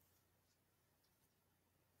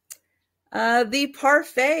 The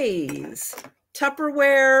parfaits.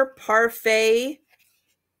 Tupperware parfait.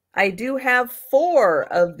 I do have 4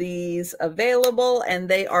 of these available, and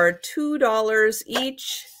they are $2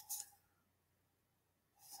 each.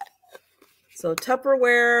 So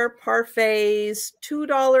Tupperware parfaits,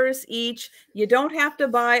 $2 each. You don't have to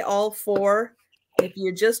buy all 4. If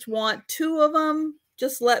you just want 2 of them,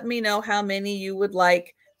 just let me know how many you would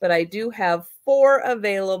like. But I do have 4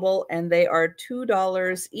 available, and they are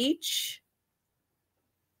 $2 each.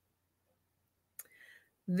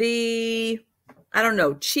 The, I don't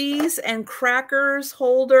know, cheese and crackers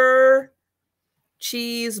holder,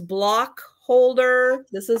 cheese block holder.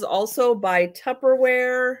 This is also by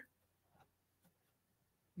Tupperware.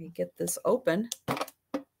 Let me get this open.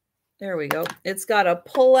 There we go. It's got a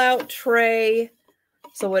pull-out tray.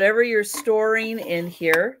 So whatever you're storing in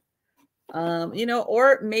here, you know,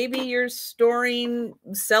 or maybe you're storing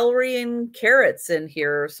celery and carrots in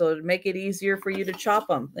here, so to make it easier for you to chop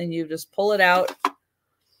them, and you just pull it out.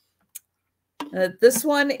 This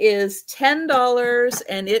one is $10,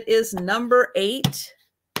 and it is number 8.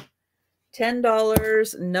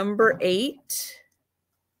 $10, number 8.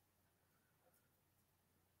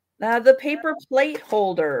 The paper plate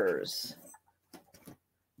holders.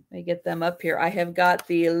 Let me get them up here. I have got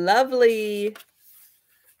the lovely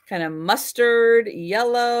kind of mustard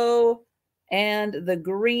yellow and the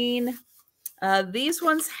green. These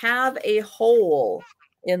ones have a hole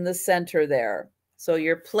in the center there. So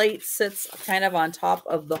your plate sits kind of on top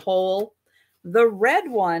of the hole. The red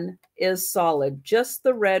one is solid. Just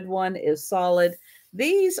the red one is solid.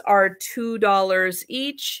 These are $2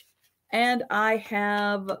 each. And I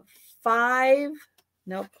have 5.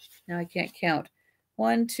 Nope, now I can't count.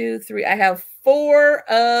 1, 2, 3. I have 4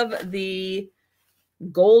 of the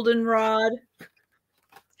goldenrod.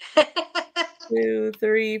 2,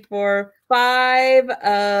 3, 4, 5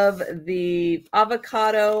 of the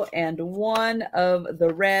avocado, and 1 of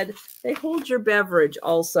the red. They hold your beverage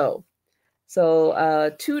also. So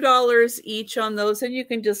 $2 each on those, and you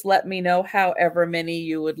can just let me know however many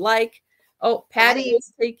you would like. Oh, Patty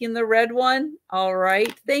is taking the red one. All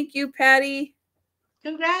right. Thank you, Patty.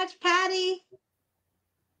 Congrats, Patty.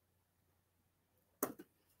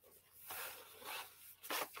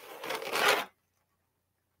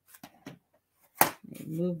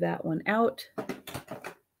 Move that one out.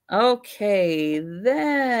 Okay,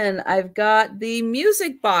 then I've got the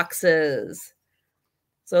music boxes.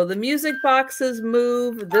 So the music boxes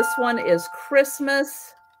move. This one is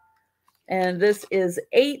Christmas. And this is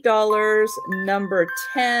 $8, number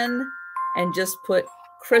 10. And just put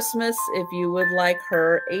Christmas if you would like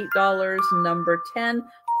her. $8, number 10.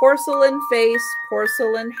 Porcelain face,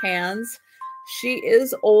 porcelain hands. She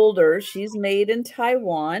is older. She's made in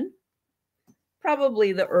Taiwan.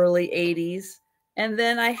 Probably the early 80s. And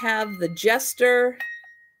then I have the Jester.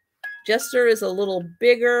 Jester is a little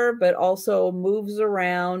bigger, but also moves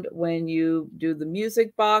around when you do the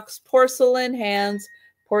music box. Porcelain hands,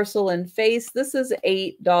 porcelain face. This is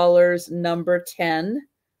 $8, number 10.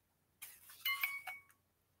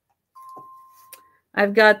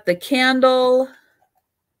 I've got the candle.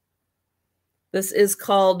 This is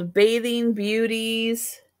called Bathing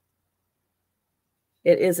Beauties.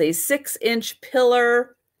 It is a 6-inch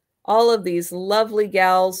pillar. All of these lovely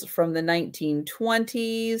gals from the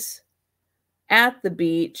 1920s at the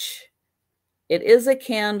beach. It is a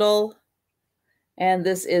candle. And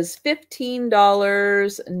this is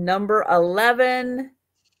 $15, number 11.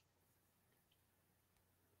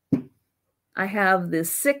 I have the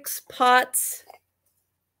 6 pots.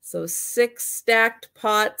 So 6 stacked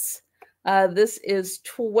pots. This is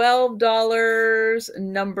 $12,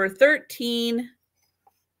 number 13.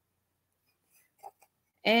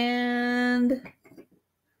 And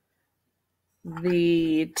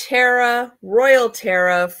the Tara, Royal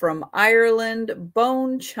Tara from Ireland,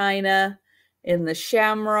 bone china in the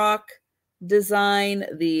shamrock design,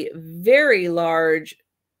 the very large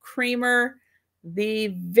creamer, the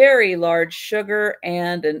very large sugar,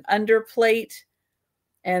 and an underplate.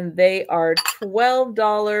 And they are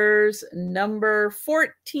 $12, number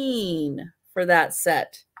 14 for that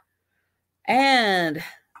set. And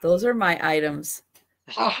those are my items.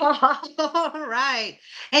 All right.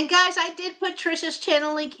 And guys, I did put Trisha's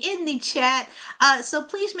channel link in the chat. So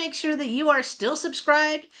please make sure that you are still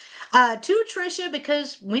subscribed to Trisha,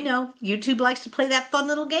 because we know YouTube likes to play that fun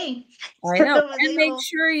little game. I know. And make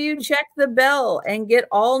sure you check the bell and get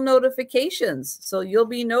all notifications, so you'll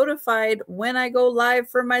be notified when I go live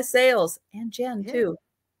for my sales. And Jen, too.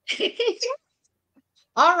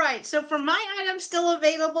 All right, so for my items still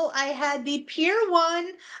available, I had the Pier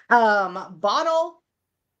 1 bottle.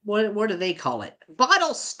 What do they call it?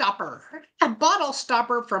 Bottle stopper. A bottle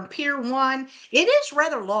stopper from Pier 1. It is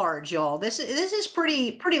rather large, y'all. This is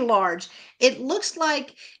pretty large. It looks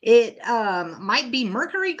like it might be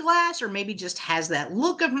mercury glass, or maybe just has that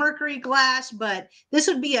look of mercury glass, but this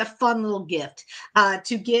would be a fun little gift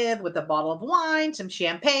to give with a bottle of wine, some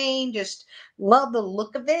champagne. Just love the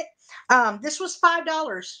look of it. This was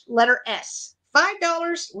 $5, letter S.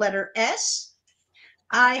 $5, letter S.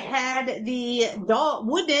 I had the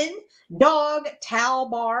wooden dog towel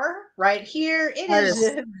bar right here. It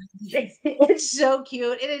is it's so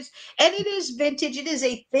cute. It is, and it is vintage. It is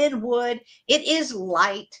a thin wood. It is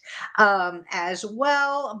light as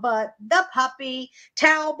well. But the puppy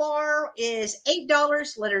towel bar is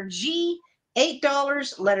 $8, letter G.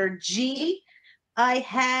 $8, letter G. I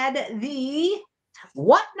had the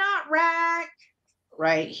whatnot rack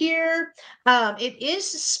right here. It is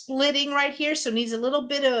splitting right here, so needs a little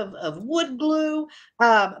bit of wood glue,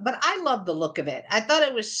 but I love the look of it. I thought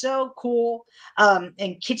it was so cool and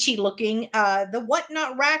kitschy looking. The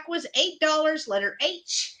whatnot rack was $8, letter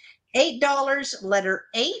H. $8, letter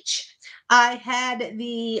H. I had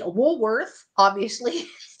the Woolworth, obviously,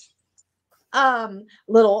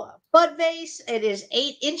 little bud vase. It is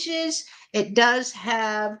 8 inches. It does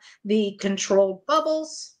have the controlled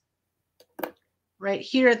bubbles right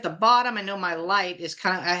here at the bottom. I know my light is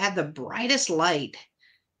I have the brightest light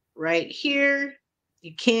right here.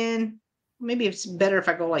 You can, maybe it's better if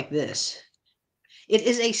I go like this. It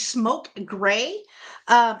is a smoke gray,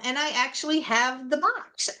 and I actually have the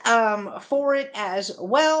box for it as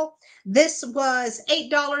well. This was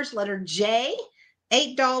 $8, letter J.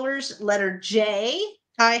 $8, letter J.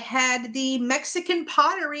 I had the Mexican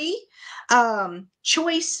pottery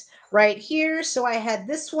choice right here. So I had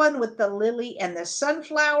this one with the lily and the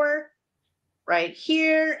sunflower right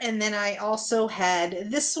here. And then I also had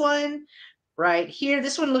this one right here.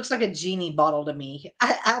 This one looks like a genie bottle to me.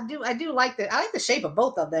 I do like I like the shape of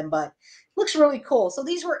both of them, but looks really cool. So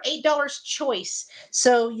these were $8 choice.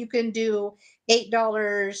 So you can do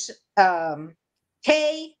 $8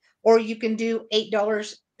 K, or you can do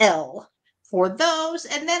 $8 L for those.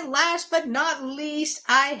 And then last but not least,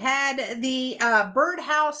 I had the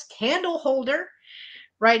birdhouse candle holder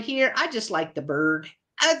right here. I just like the bird.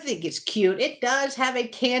 I think it's cute. It does have a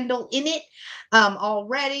candle in it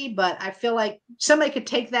already, but I feel like somebody could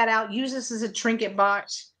take that out, use this as a trinket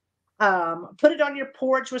box, put it on your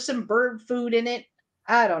porch with some bird food in it.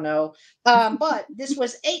 I don't know. But this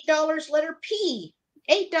was $8, letter P.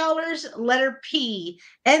 $8, letter P.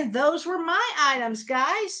 And those were my items,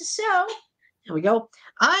 guys. So here we go.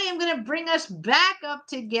 I am going to bring us back up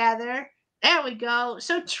together. There we go.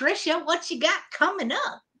 So, Trisha, what you got coming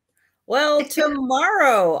up? Well,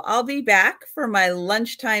 tomorrow I'll be back for my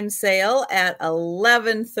lunchtime sale at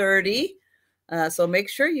 11:30. So make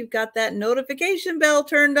sure you've got that notification bell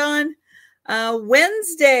turned on.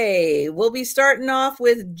 Wednesday, we'll be starting off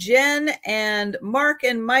with Jen and Mark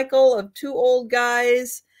and Michael of Two Old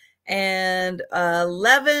Guys, and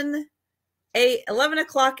 11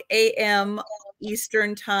 o'clock a.m.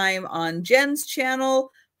 Eastern time on Jen's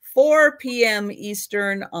channel, 4 p.m.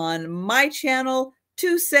 Eastern on my channel.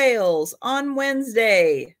 2 sales on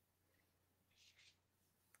Wednesday.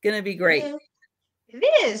 Gonna be great.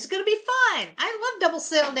 It is gonna be fun. I love double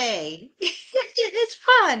sale day. It's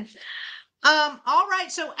fun. All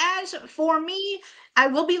right. So as for me, I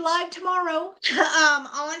will be live tomorrow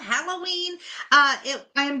on Halloween. I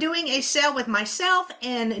am doing a sale with myself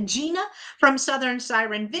and Gina from Southern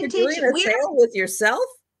Siren Vintage. You're doing a sale with yourself?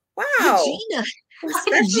 Wow. Gina.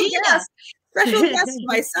 Special guest. Special guest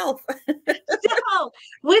myself. No,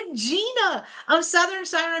 with Gina of Southern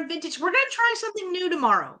Siren Vintage. We're going to try something new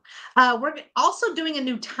tomorrow. We're also doing a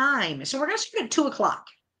new time. So we're going to start at 2 o'clock.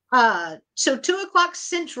 So 2 o'clock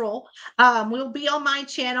Central, we'll be on my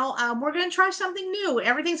channel. We're going to try something new.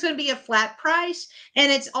 Everything's going to be a flat price,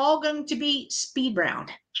 and it's all going to be speed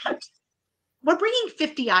round. We're bringing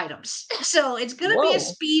 50 items, so it's going to be a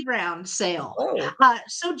speed round sale.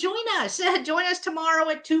 So join us. Join us tomorrow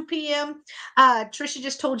at 2 p.m. Trisha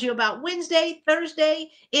just told you about Wednesday.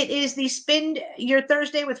 Thursday, it is the Spend Your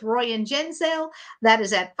Thursday with Roy and Jen sale. That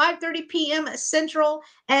is at 5:30 p.m. Central.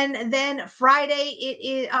 And then Friday, it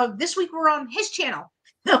is this week we're on his channel.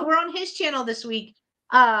 We're on his channel this week.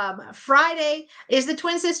 Friday is the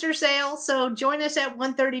Twin Sister sale, so join us at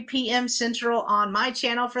 1:30 p.m. Central on my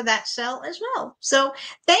channel for that sale as well. So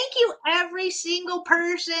thank you every single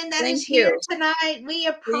person that is here tonight. We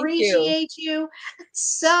appreciate you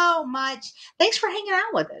so much. Thanks for hanging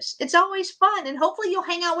out with us. It's always fun, and hopefully you'll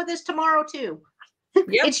hang out with us tomorrow too.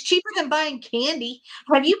 It's cheaper than buying candy.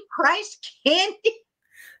 Have you priced candy?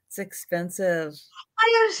 It's expensive.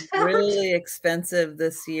 Really expensive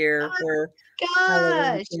this year for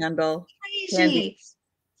Halloween candle. Crazy.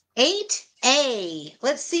 8A.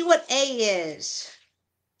 Let's see what A is.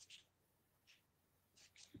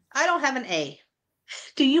 I don't have an A.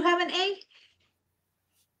 Do you have an A?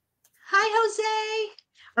 Hi, Jose.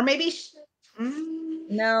 Or maybe.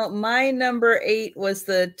 No, my number 8 was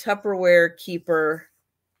the Tupperware keeper.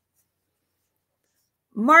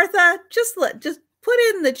 Martha, just put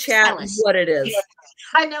in the chat what it is.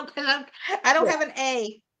 I know, because I don't have an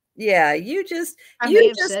A. Yeah, you just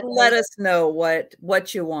let us know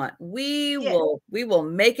what you want. We will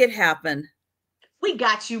make it happen. We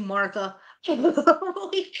got you, Martha. We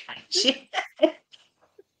got you.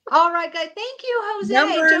 All right, guys. Thank you, Jose.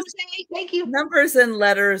 Jose, thank you. Numbers and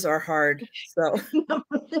letters are hard. So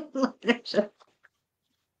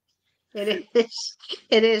it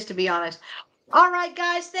is, to be honest. All right,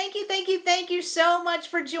 guys. Thank you so much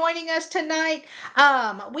for joining us tonight.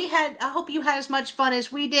 I hope you had as much fun as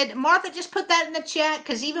we did. Martha, just put that in the chat,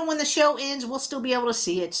 because even when the show ends, we'll still be able to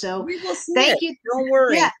see it. So we will see thank you. Don't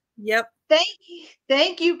worry. Yeah. Yep.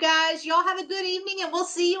 Thank you, guys. Y'all have a good evening, and we'll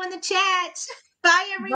see you in the chats. Bye, everyone.